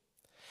slowly.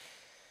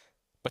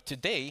 But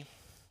today,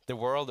 the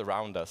world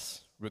around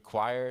us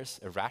requires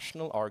a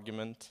rational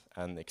argument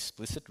and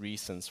explicit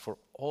reasons for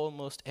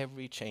almost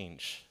every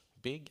change,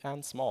 big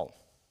and small.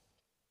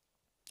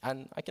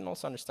 And I can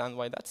also understand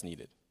why that's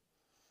needed.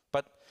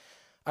 But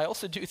I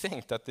also do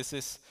think that this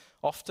is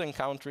often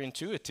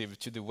counterintuitive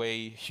to the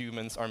way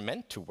humans are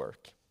meant to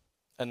work,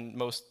 and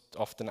most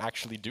often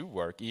actually do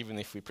work, even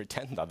if we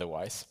pretend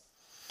otherwise.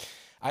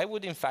 I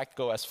would in fact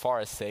go as far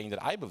as saying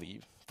that I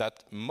believe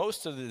that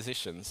most of the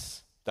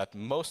decisions that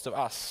most of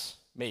us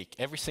make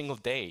every single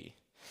day,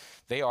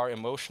 they are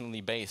emotionally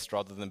based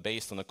rather than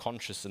based on a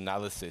conscious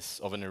analysis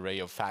of an array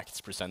of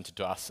facts presented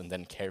to us and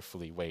then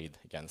carefully weighed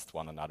against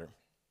one another.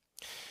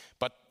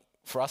 But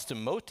for us to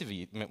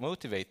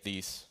motivate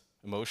these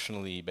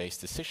emotionally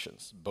based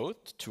decisions,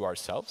 both to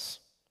ourselves,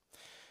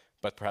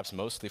 but perhaps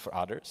mostly for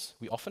others,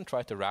 we often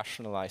try to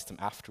rationalize them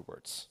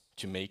afterwards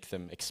to make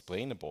them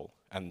explainable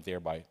and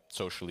thereby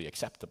socially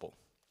acceptable.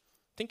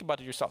 Think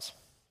about it yourselves.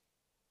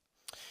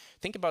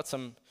 Think about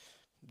some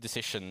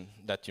decision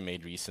that you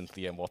made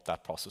recently and what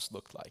that process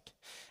looked like.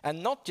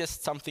 And not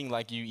just something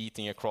like you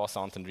eating a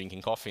croissant and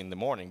drinking coffee in the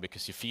morning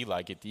because you feel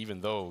like it,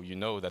 even though you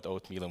know that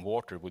oatmeal and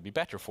water would be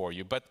better for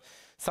you, but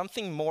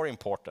something more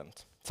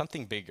important,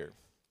 something bigger.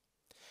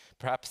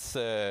 Perhaps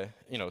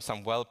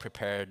some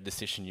well-prepared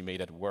decision you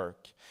made at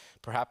work.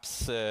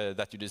 Perhaps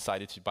that you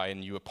decided to buy a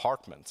new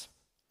apartment.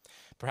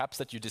 Perhaps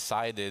that you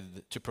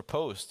decided to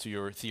propose to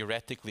your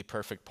theoretically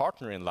perfect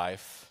partner in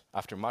life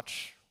after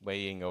much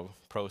weighing of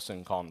pros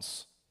and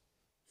cons.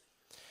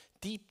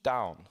 Deep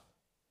down,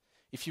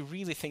 if you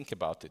really think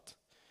about it,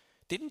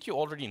 didn't you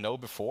already know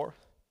before?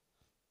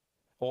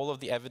 All of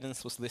the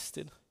evidence was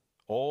listed,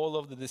 all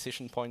of the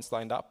decision points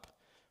lined up,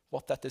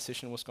 what that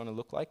decision was going to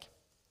look like.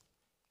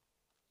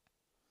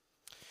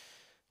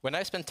 When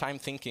I spend time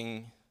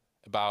thinking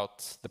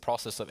about the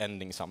process of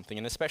ending something,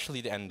 and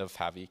especially the end of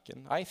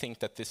Fäviken, I think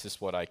that this is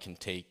what I can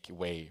take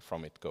away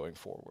from it going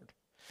forward.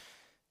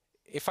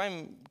 If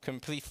I'm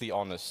completely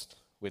honest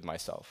with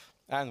myself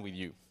and with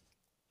you,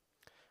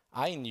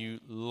 I knew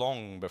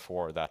long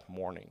before that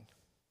morning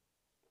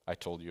I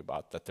told you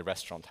about that the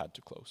restaurant had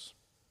to close.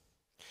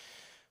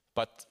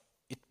 But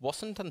it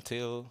wasn't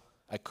until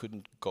I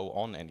couldn't go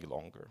on any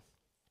longer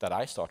that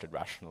I started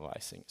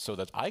rationalizing so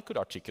that I could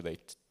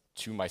articulate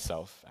to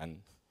myself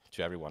and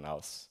to everyone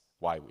else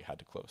why we had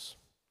to close.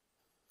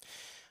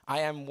 I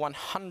am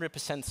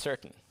 100%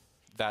 certain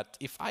that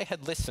if I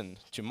had listened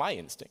to my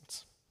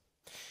instincts,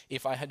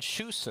 if I had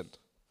chosen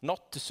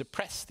not to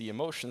suppress the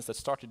emotions that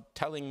started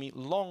telling me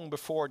long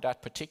before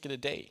that particular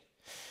day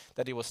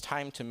that it was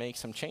time to make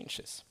some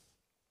changes,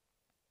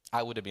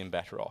 I would have been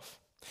better off.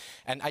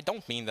 And I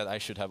don't mean that I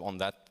should have on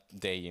that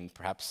day in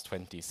perhaps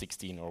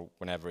 2016 or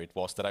whenever it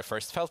was that I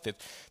first felt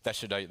it,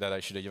 that I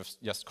should have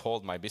just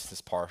called my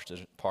business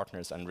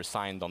partners and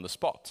resigned on the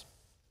spot.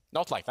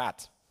 Not like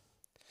that.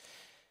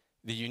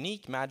 The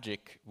unique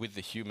magic with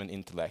the human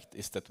intellect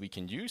is that we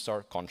can use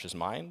our conscious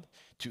mind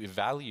to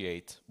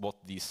evaluate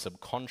what these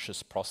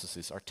subconscious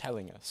processes are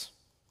telling us.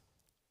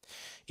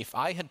 If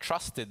I had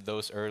trusted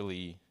those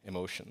early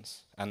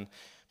emotions and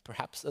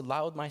perhaps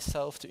allowed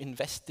myself to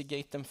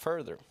investigate them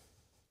further,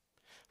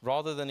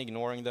 rather than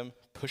ignoring them,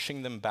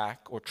 pushing them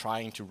back, or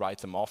trying to write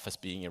them off as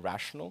being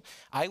irrational,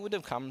 I would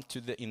have come to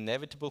the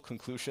inevitable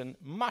conclusion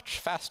much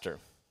faster,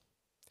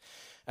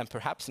 and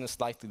perhaps in a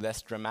slightly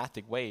less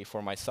dramatic way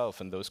for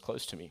myself and those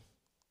close to me.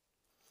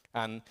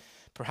 And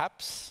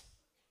perhaps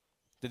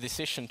the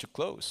decision to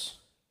close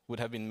would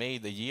have been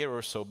made a year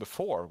or so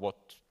before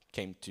what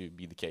came to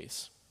be the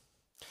case.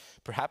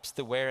 Perhaps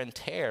the wear and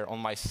tear on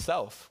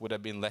myself would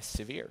have been less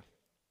severe.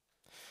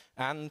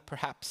 And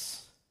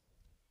perhaps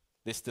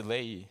this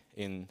delay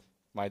in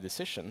my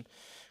decision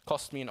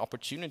cost me an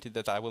opportunity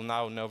that I will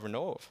now never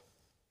know of,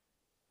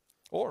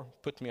 or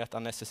put me at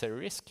unnecessary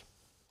risk.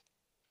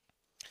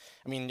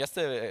 I mean, just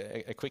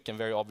a quick and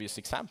very obvious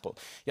example.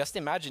 Just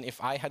imagine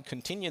if I had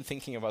continued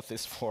thinking about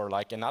this for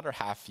like another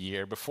half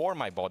year before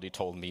my body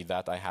told me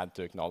that I had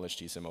to acknowledge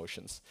these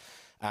emotions,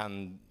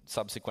 and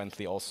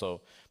subsequently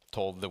also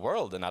told the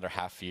world another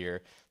half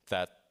year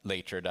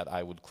later that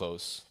I would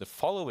close the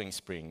following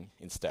spring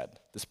instead,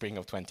 the spring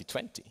of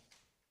 2020.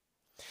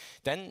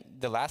 Then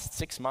the last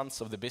 6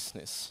 months of the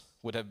business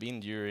would have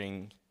been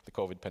during the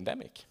COVID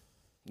pandemic.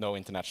 No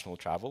international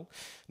travel,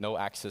 no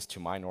access to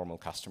my normal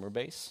customer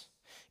base.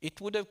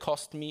 It would have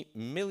cost me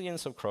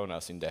millions of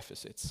kronas in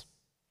deficits.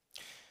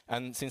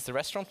 And since the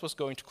restaurant was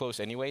going to close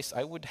anyways,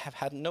 I would have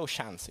had no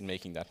chance in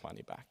making that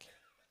money back.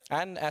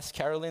 And as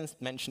Caroline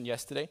mentioned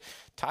yesterday,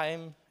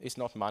 time is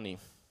not money,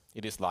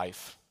 it is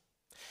life.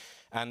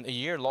 And a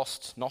year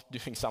lost not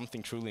doing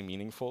something truly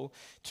meaningful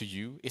to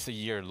you is a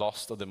year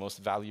lost of the most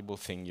valuable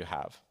thing you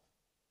have.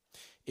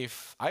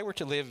 If I were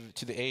to live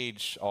to the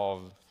age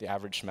of the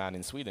average man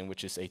in Sweden,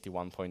 which is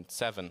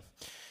 81.7,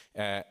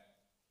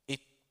 it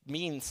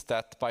means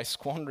that by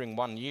squandering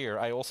 1 year,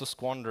 I also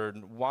squandered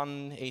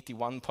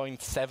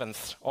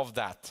 181.7th of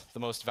that, the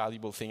most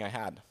valuable thing I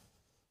had.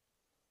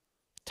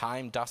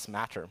 Time does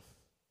matter.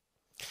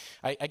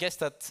 I guess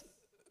that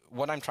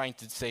what I'm trying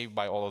to say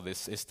by all of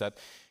this is that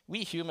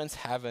we humans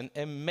have an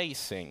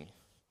amazing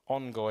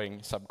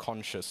ongoing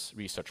subconscious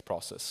research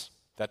process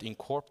that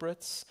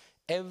incorporates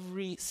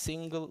every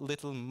single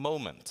little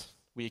moment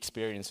we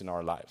experience in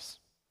our lives,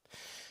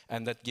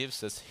 and that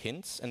gives us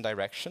hints and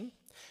direction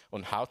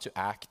on how to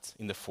act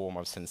in the form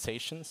of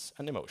sensations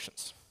and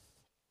emotions.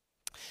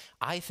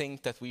 I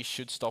think that we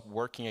should stop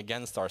working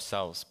against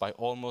ourselves by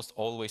almost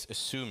always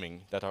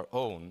assuming that our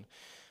own,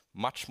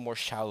 much more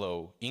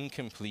shallow,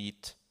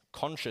 incomplete,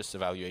 conscious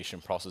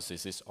evaluation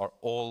processes are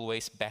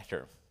always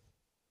better.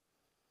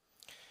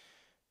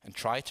 And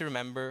try to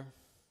remember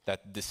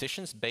that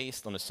decisions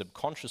based on a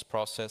subconscious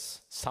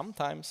process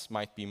sometimes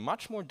might be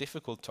much more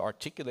difficult to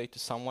articulate to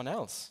someone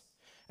else,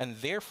 and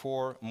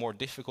therefore more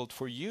difficult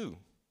for you,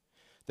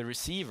 the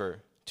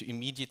receiver, to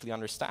immediately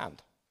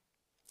understand.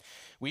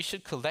 We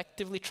should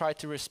collectively try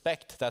to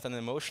respect that an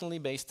emotionally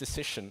based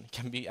decision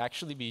can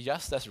actually be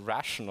just as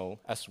rational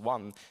as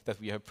one that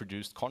we have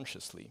produced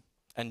consciously,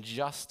 and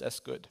just as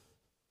good.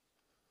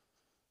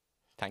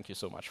 Thank you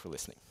so much for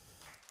listening.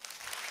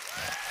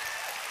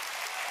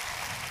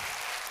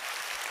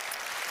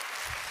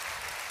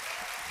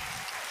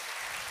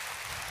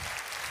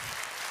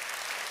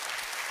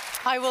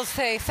 I will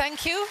say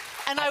thank you,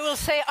 and I will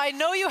say I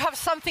know you have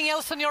something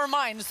else on your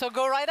mind, so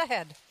go right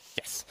ahead.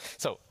 Yes.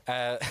 So,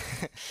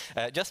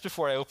 just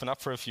before I open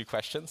up for a few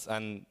questions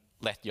and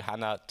let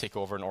Johanna take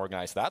over and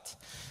organize that,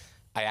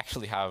 I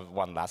actually have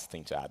one last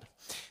thing to add.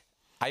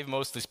 I've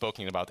mostly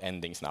spoken about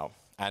endings now,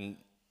 and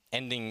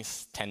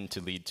endings tend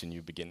to lead to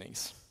new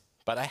beginnings.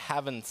 But I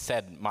haven't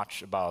said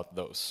much about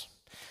those.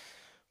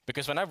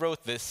 Because when I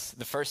wrote this,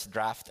 the first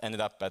draft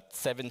ended up at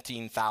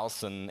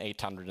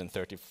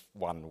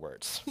 17,831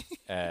 words,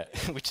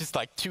 which is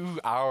like 2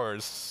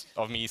 hours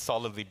of me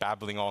solidly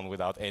babbling on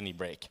without any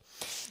break.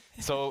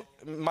 So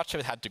much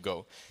of it had to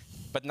go.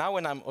 But now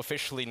when I'm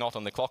officially not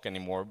on the clock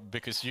anymore,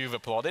 because you've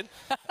applauded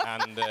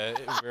and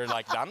we're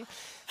like done,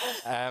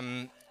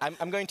 I'm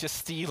going to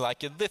steal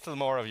like a little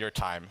more of your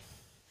time.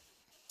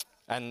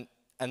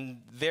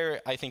 And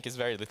there, I think, is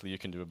very little you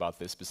can do about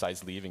this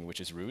besides leaving, which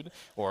is rude,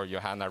 or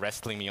Johanna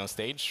wrestling me on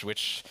stage,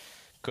 which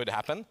could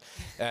happen.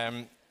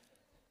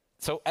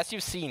 So as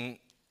you've seen,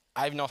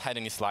 I've not had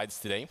any slides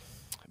today,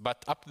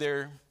 but up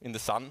there in the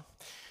sun,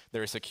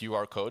 there is a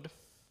QR code.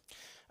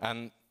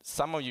 And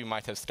some of you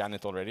might have scanned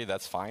it already,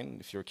 that's fine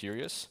if you're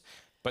curious.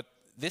 But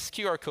this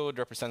QR code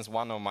represents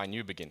one of my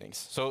new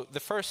beginnings. So the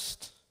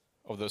first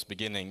of those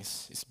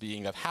beginnings is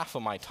being that half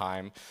of my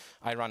time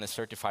I run a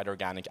certified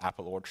organic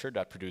apple orchard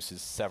that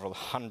produces several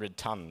hundred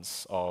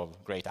tons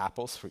of great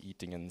apples for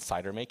eating and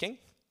cider making.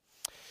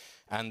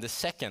 And the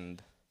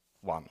second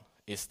one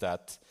is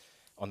that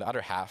on the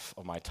other half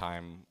of my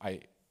time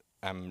I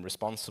am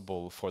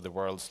responsible for the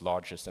world's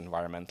largest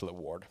environmental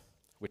award,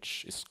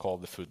 which is called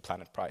the Food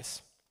Planet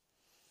Prize.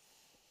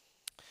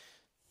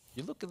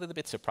 You look a little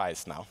bit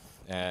surprised now.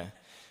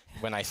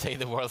 When I say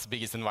the world's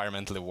biggest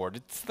environmental award,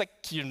 it's like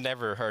you've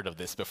never heard of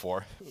this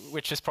before,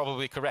 which is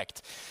probably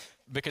correct.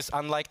 Because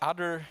unlike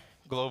other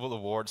global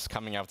awards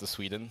coming out of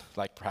Sweden,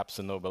 like perhaps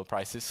the Nobel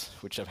Prizes,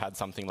 which have had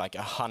something like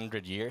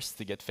 100 years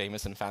to get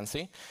famous and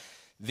fancy,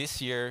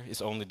 this year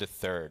is only the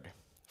third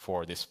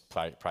for this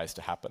prize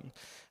to happen,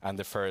 and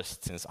the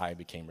first since I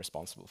became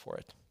responsible for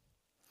it.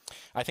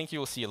 I think you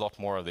will see a lot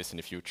more of this in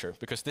the future,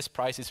 because this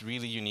prize is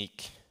really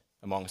unique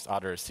amongst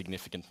other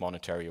significant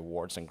monetary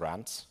awards and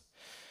grants.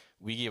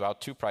 We give out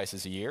 2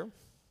 prizes a year,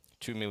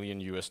 $2 million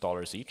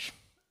each.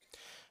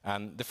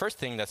 And the first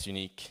thing that's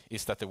unique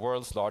is that the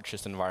world's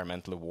largest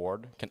environmental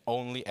award can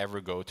only ever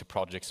go to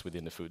projects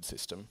within the food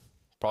system,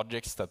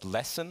 projects that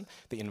lessen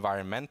the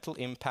environmental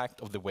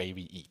impact of the way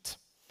we eat.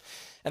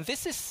 And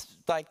this is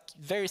like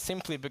very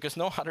simply because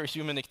no other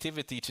human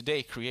activity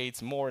today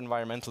creates more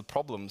environmental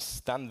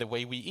problems than the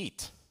way we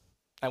eat.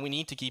 And we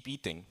need to keep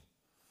eating.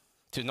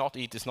 To not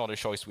eat is not a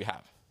choice we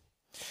have.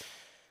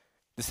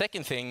 The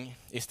second thing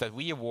is that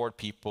we award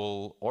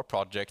people or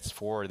projects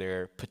for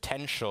their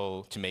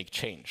potential to make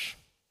change,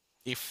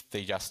 if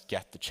they just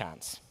get the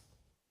chance.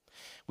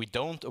 We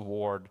don't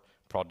award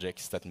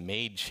projects that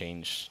made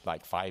change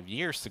like 5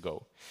 years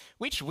ago,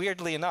 which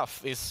weirdly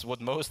enough is what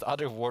most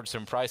other awards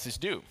and prizes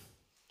do.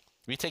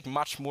 We take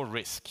much more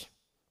risk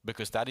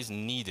because that is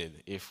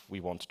needed if we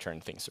want to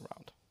turn things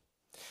around.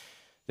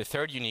 The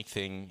third unique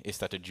thing is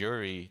that a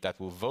jury that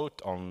will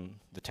vote on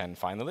the 10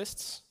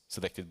 finalists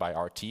selected by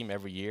our team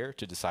every year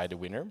to decide a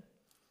winner,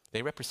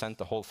 they represent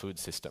the whole food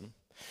system.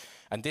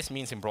 And this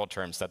means in broad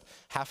terms that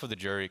half of the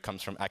jury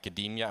comes from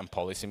academia and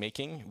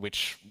policymaking,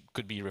 which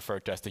could be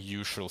referred to as the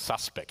usual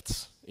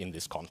suspects in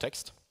this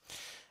context.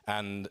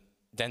 And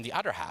then the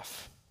other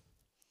half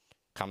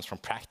comes from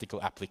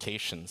practical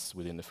applications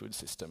within the food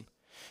system,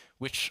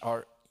 which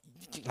are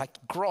like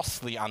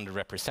grossly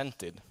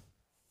underrepresented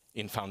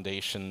in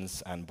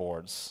foundations and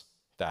boards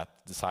that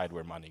decide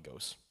where money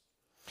goes.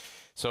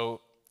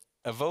 So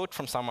a vote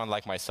from someone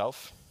like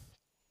myself,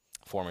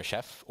 former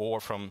chef,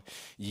 or from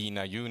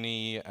Gina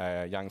Juni,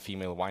 a young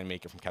female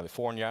winemaker from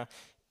California,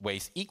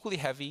 weighs equally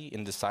heavy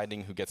in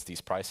deciding who gets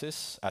these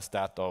prizes as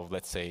that of,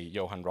 let's say,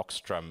 Johan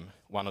Rockström,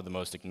 one of the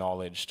most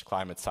acknowledged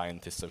climate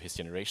scientists of his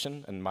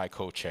generation and my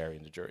co-chair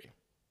in the jury.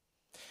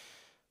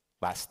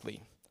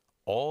 Lastly,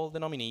 all the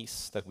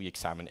nominees that we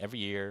examine every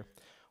year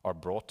are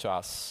brought to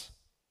us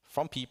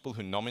from people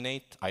who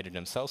nominate either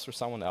themselves or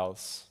someone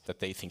else that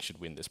they think should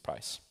win this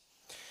prize.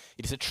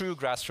 It is a true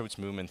grassroots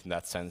movement in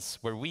that sense,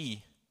 where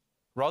we,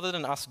 rather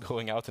than us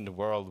going out in the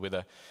world with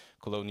a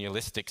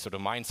colonialistic sort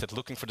of mindset,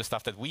 looking for the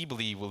stuff that we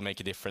believe will make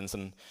a difference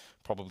and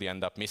probably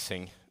end up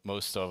missing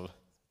most of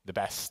the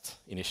best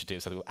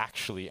initiatives that will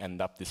actually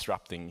end up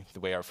disrupting the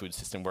way our food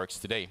system works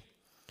today.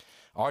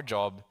 Our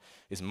job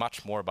is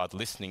much more about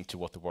listening to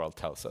what the world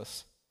tells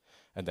us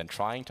and then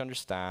trying to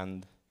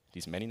understand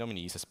these many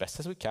nominees as best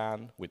as we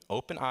can with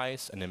open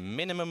eyes and a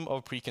minimum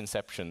of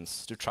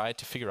preconceptions to try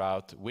to figure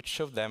out which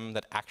of them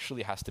that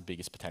actually has the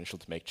biggest potential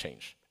to make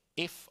change,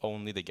 if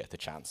only they get the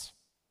chance.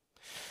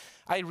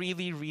 I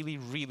really, really,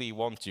 really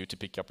want you to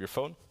pick up your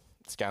phone,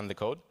 scan the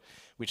code,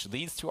 which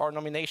leads to our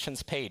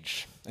nominations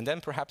page. And then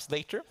perhaps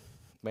later,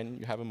 when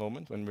you have a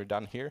moment, when we're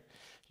done here,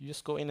 you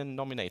just go in and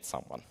nominate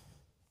someone.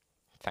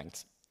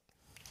 Thanks.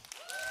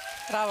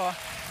 Bravo.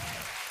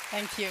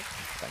 Thank you.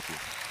 Thank you.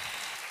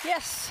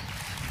 Yes.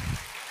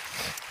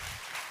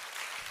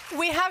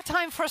 We have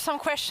time for some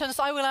questions.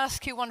 I will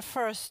ask you one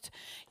first.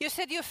 You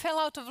said you fell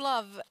out of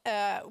love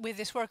with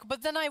this work,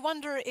 but then I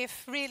wonder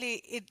if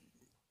really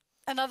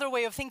another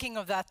way of thinking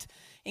of that,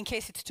 in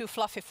case it's too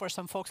fluffy for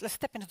some folks, let's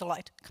step into the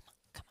light, come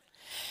on,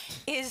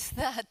 is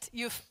that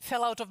you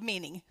fell out of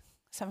meaning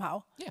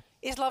somehow. Yeah.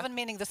 Is love and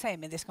meaning the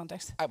same in this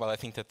context? Well, I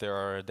think that they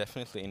are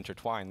definitely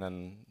intertwined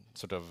and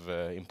sort of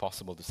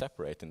impossible to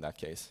separate in that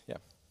case, yeah.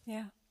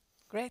 Yeah,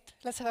 great.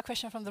 Let's have a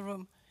question from the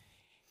room.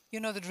 You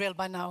know the drill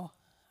by now.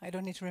 I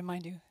don't need to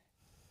remind you.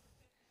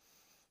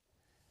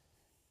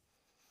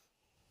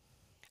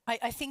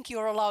 I think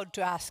you're allowed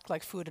to ask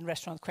like food and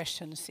restaurant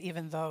questions,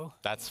 even though...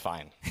 That's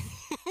fine.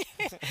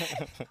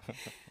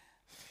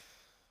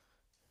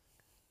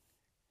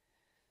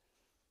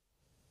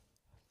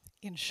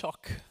 In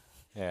shock.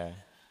 Yeah.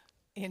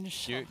 In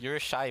shock. You're a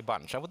shy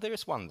bunch. Well, there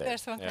is one there.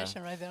 There's one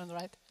question right there on the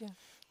right. Yeah.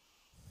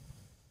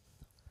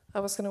 I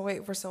was gonna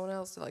wait for someone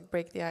else to like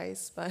break the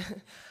ice, but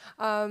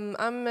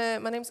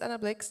my name's Anna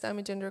Blixt. I'm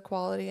a gender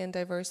equality and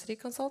diversity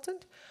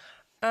consultant,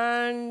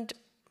 and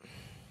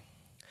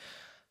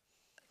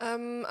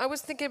I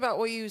was thinking about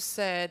what you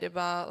said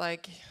about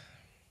like,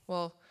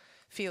 well,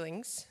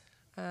 feelings,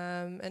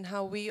 and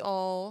how we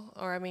all,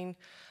 or I mean,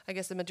 I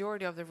guess the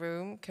majority of the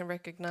room can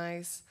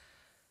recognize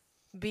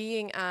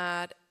being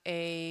at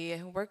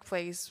a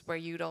workplace where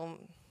you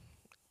don't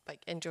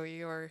like enjoy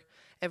your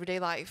everyday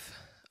life,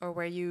 or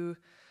where you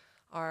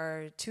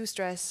are too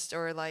stressed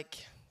or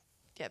like,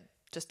 yeah,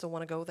 just don't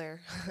want to go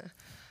there.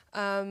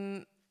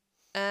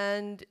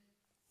 And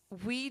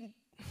we'd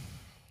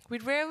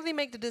rarely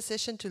make the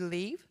decision to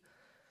leave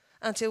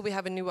until we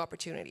have a new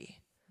opportunity.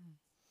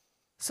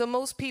 So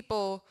most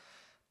people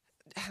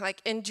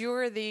like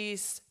endure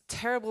these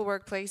terrible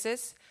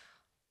workplaces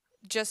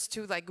just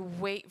to like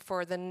wait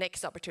for the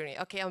next opportunity.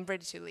 Okay, I'm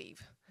ready to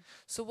leave.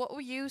 So what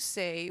would you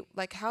say,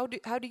 like how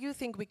do you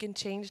think we can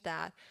change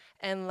that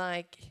and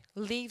like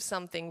leave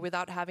something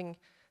without having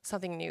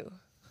something new?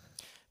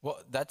 Well,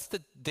 that's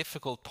the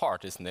difficult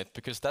part, isn't it?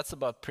 Because that's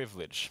about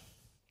privilege.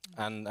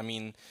 And I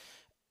mean,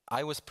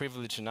 I was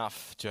privileged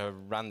enough to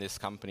run this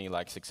company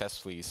like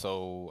successfully,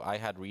 so I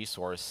had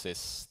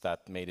resources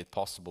that made it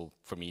possible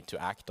for me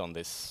to act on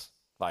this,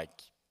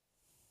 like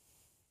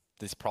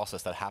this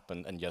process that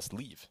happened and just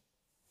leave.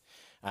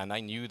 And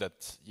I knew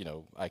that, you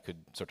know, I could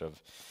sort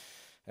of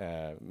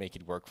make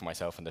it work for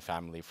myself and the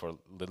family for a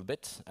little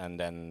bit, and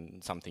then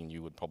something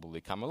new would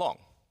probably come along.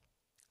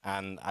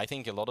 And I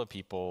think a lot of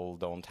people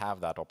don't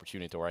have that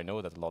opportunity, or I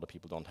know that a lot of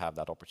people don't have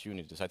that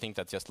opportunity. So I think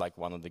that's just like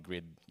one of the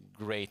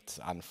great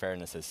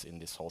unfairnesses in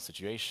this whole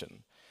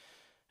situation.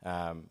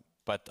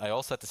 But I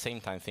also at the same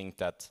time think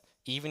that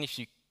even if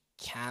you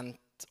can't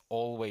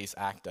always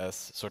act as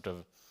sort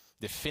of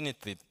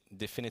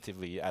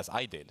definitively as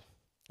I did,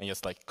 and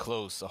just like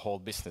close a whole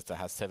business that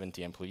has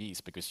 70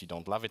 employees because you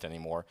don't love it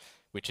anymore,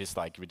 which is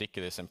like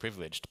ridiculous and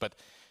privileged. But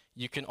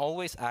you can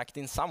always act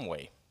in some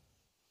way.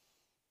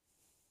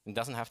 It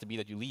doesn't have to be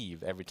that you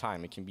leave every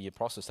time. It can be a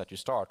process that you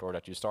start, or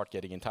that you start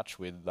getting in touch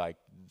with like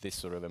this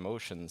sort of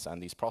emotions and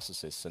these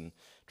processes and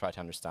try to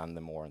understand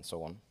them more and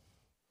so on.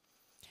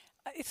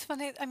 It's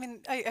funny, I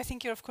mean, I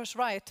think you're of course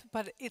right,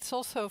 but it's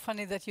also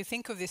funny that you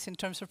think of this in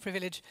terms of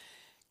privilege.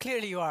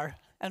 Clearly you are,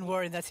 and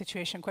were in that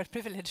situation, quite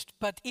privileged,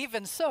 but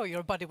even so,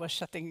 your body was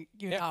shutting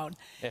you down.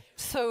 Yeah.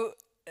 So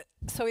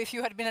if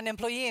you had been an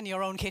employee in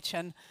your own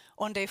kitchen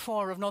on day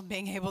 4 of not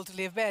being able to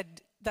leave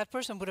bed, that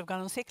person would have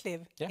gone on sick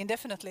leave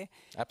indefinitely.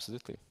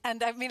 Absolutely.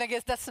 And I mean, I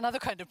guess that's another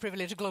kind of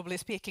privilege, globally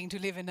speaking, to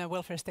live in a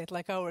welfare state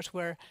like ours,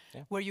 where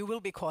you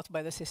will be caught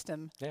by the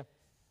system. Yeah.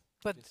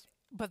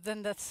 But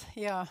then that's,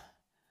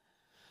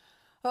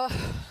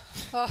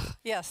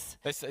 yes.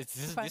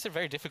 These are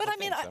very difficult But I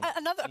mean, things.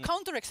 another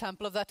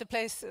counterexample of that, a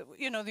place,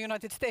 the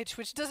United States,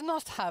 which does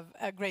not have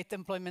a great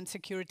employment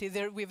security.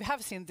 There we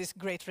have seen this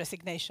great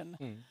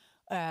resignation.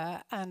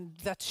 And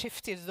that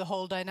shifted the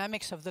whole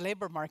dynamics of the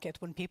labor market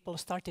when people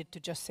started to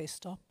just say,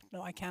 stop,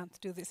 no, I can't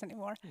do this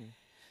anymore. So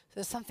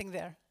there's something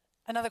there.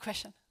 Another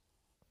question.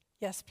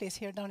 Yes, please,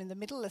 here down in the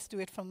middle. Let's do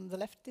it from the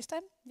left this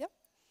time. Yeah.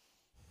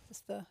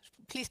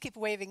 Please keep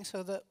waving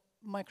so the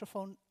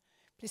microphone,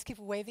 please keep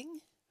waving.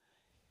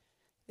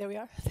 There we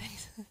are,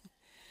 thanks.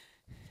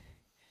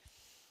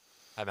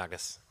 Hi,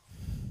 Magnus.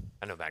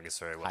 I know Magnus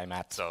very well. Hi,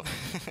 Matt. So,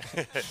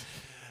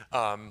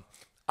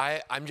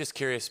 I'm just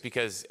curious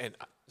because,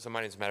 so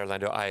my name is Matt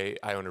Orlando. I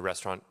own a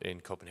restaurant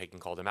in Copenhagen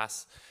called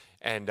Emas,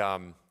 and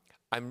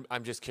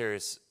I'm just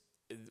curious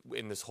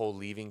in this whole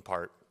leaving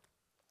part.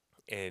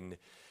 And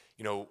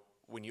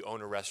when you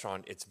own a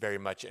restaurant, it's very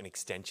much an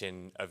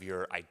extension of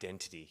your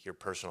identity, your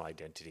personal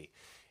identity,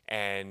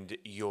 and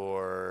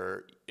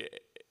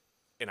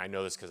and I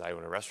know this because I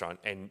own a restaurant,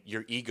 and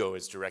your ego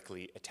is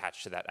directly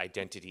attached to that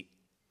identity,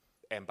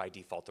 and by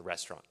default, the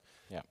restaurant.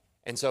 Yeah.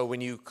 And so when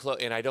you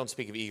and I don't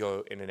speak of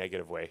ego in a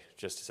negative way,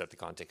 just to set the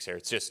context here.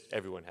 It's just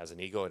everyone has an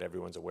ego and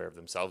everyone's aware of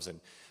themselves.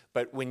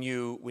 But when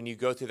you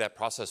go through that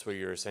process where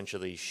you're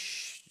essentially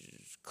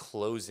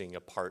closing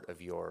a part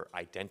of your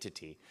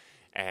identity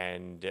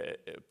and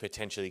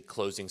potentially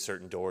closing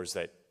certain doors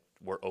that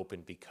were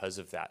open because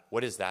of that, what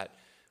does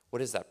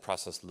that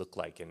process look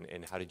like,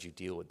 and how did you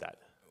deal with that?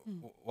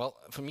 Well,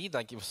 for me,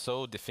 like, it was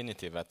so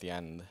definitive at the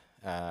end,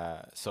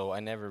 so I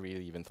never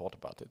really even thought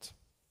about it,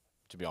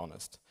 to be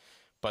honest.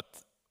 But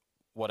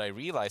what I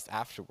realized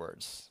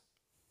afterwards,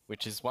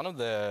 which is one of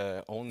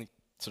the only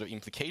sort of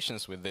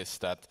implications with this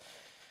that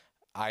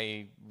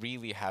I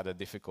really had a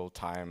difficult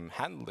time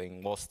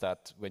handling, was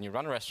that when you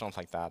run a restaurant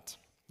like that,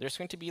 there's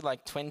going to be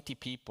like 20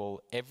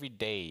 people every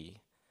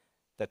day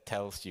that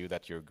tells you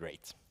that you're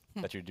great,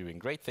 that you're doing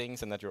great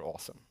things and that you're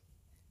awesome.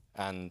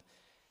 And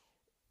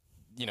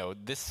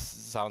this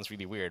sounds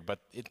really weird, but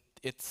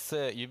it's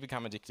you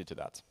become addicted to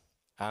that.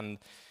 And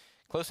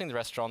closing the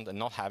restaurant and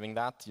not having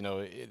that,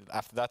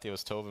 after that it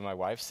was Tove, my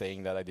wife,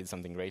 saying that I did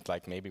something great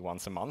like maybe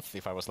once a month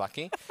if I was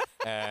lucky.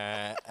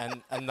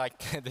 and like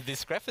the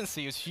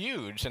discrepancy is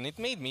huge, and it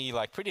made me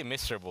like pretty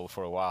miserable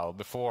for a while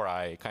before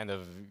I kind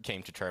of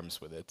came to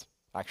terms with it,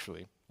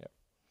 actually. Yeah.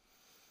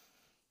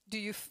 Do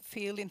you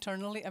feel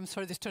internally, I'm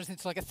sorry, this turns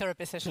into like a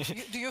therapy session.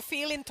 Do you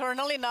feel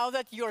internally now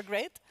that you're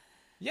great?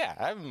 Yeah,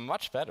 I'm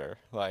much better,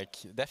 like,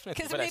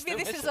 definitely. Because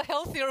maybe this is a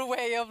healthier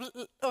way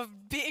of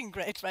being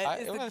great, right?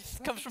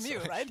 It comes from you,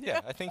 right? Yeah,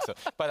 I think so.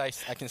 But I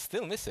can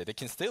still miss it. It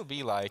can still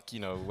be like,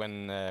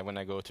 when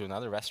I go to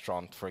another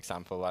restaurant, for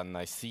example, and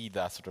I see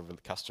that sort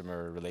of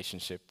customer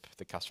relationship,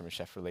 the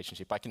customer-chef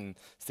relationship, I can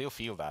still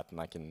feel that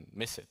and I can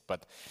miss it.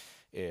 But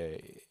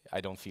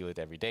I don't feel it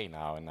every day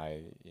now, and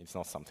it's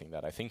not something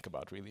that I think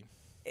about, really.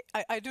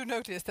 I do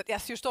notice that,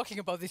 yes, you're talking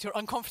about this, you're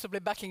uncomfortably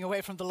backing away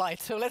from the light,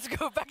 so let's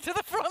go back to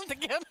the front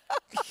again.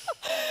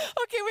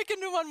 Okay, we can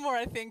do one more,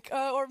 I think,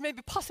 or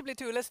maybe possibly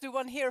two. Let's do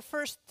one here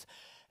first,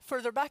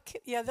 further back.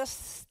 Yeah,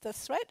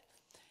 that's right.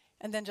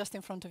 And then just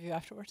in front of you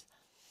afterwards.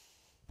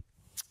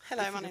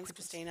 Hello, my name's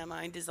Christina. I'm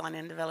a design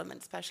and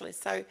development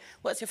specialist. So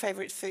what's your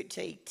favourite food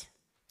to eat?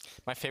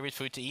 My favorite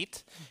food to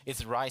eat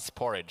is rice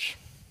porridge.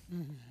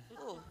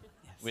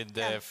 With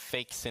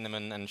fake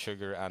cinnamon and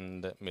sugar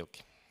and milk.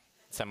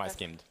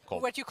 Semi-skimmed.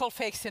 What you call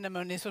fake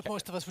cinnamon is what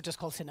most of us would just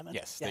call cinnamon.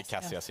 Yes, the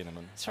cassia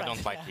cinnamon. Right. I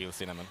don't like real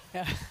cinnamon.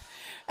 Yeah.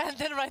 And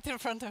then right in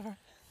front of her.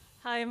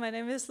 Hi, my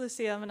name is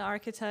Lucy. I'm an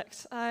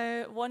architect.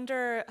 I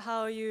wonder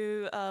how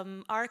you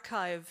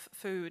archive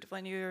food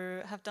when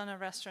you have done a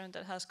restaurant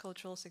that has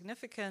cultural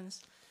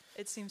significance.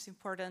 It seems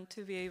important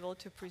to be able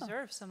to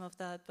preserve some of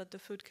that, but the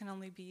food can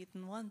only be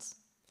eaten once.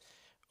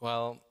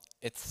 Well,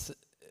 it's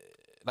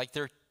like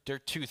there are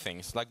two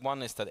things. Like,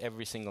 one is that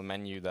every single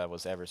menu that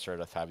was ever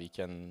served at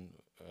Fäviken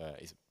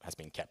has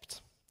been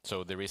kept.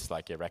 So there is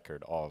like a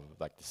record of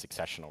like the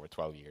succession over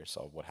 12 years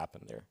of what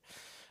happened there.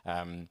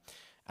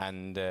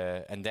 And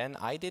then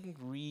I didn't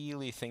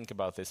really think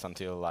about this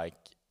until like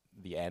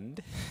the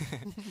end.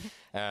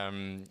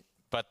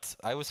 But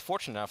I was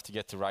fortunate enough to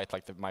get to write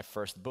like my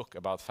first book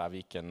about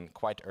Fäviken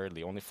quite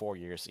early, only 4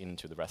 years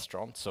into the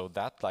restaurant. So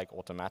that like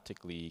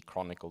automatically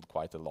chronicled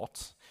quite a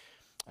lot.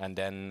 And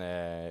then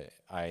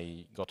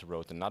I got to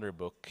write another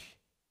book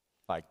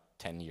like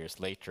 10 years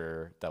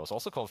later that was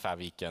also called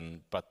Fäviken,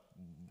 but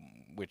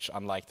which,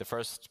 unlike the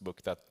first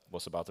book that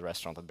was about the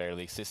restaurant that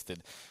barely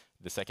existed,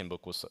 the second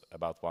book was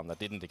about one that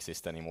didn't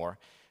exist anymore.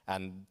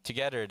 And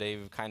together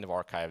they've kind of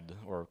archived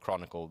or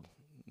chronicled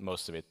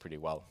most of it pretty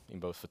well in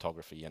both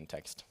photography and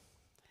text.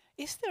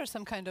 Is there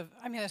some kind of,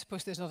 I mean, I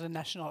suppose there's not a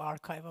national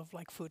archive of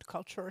like food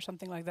culture or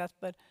something like that,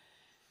 but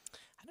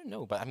I don't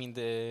know, but I mean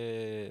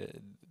the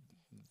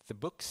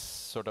books,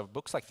 sort of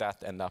books like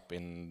that end up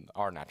in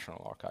our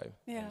national archive,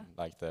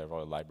 like the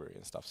Royal Library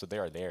and stuff. So they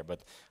are there, but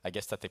I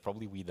guess that they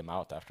probably weed them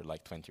out after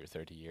like 20 or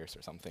 30 years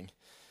or something.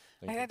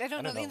 I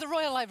don't know. In the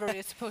Royal Library,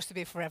 it's supposed to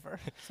be forever.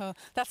 So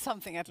that's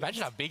something at least.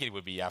 Imagine how big it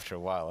would be after a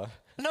while. Huh?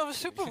 No, I was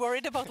super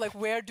worried about like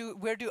where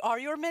are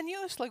your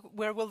menus? Like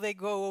where will they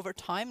go over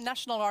time?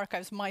 National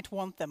Archives might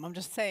want them. I'm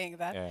just saying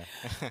that.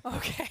 Yeah.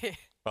 Okay.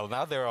 Well,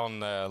 now they're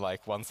on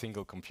like one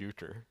single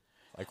computer,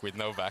 like with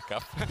no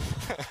backup.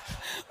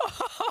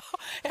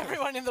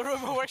 Everyone in the room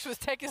who works with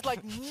tech is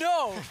like,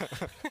 no,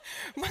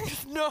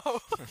 Magnus, no.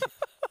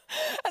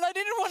 And I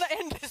didn't want to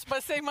end this by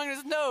saying,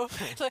 Magnus, no.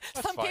 So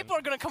some people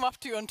are going to come up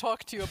to you and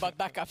talk to you about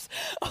backups.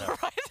 All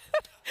right.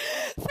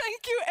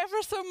 Thank you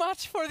ever so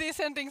much for these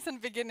endings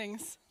and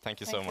beginnings.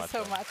 Thank you so much.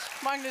 Thank you so much.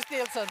 Magnus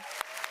Nilsson.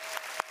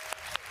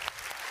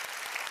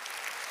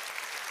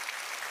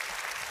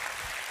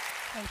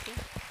 Thank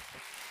you.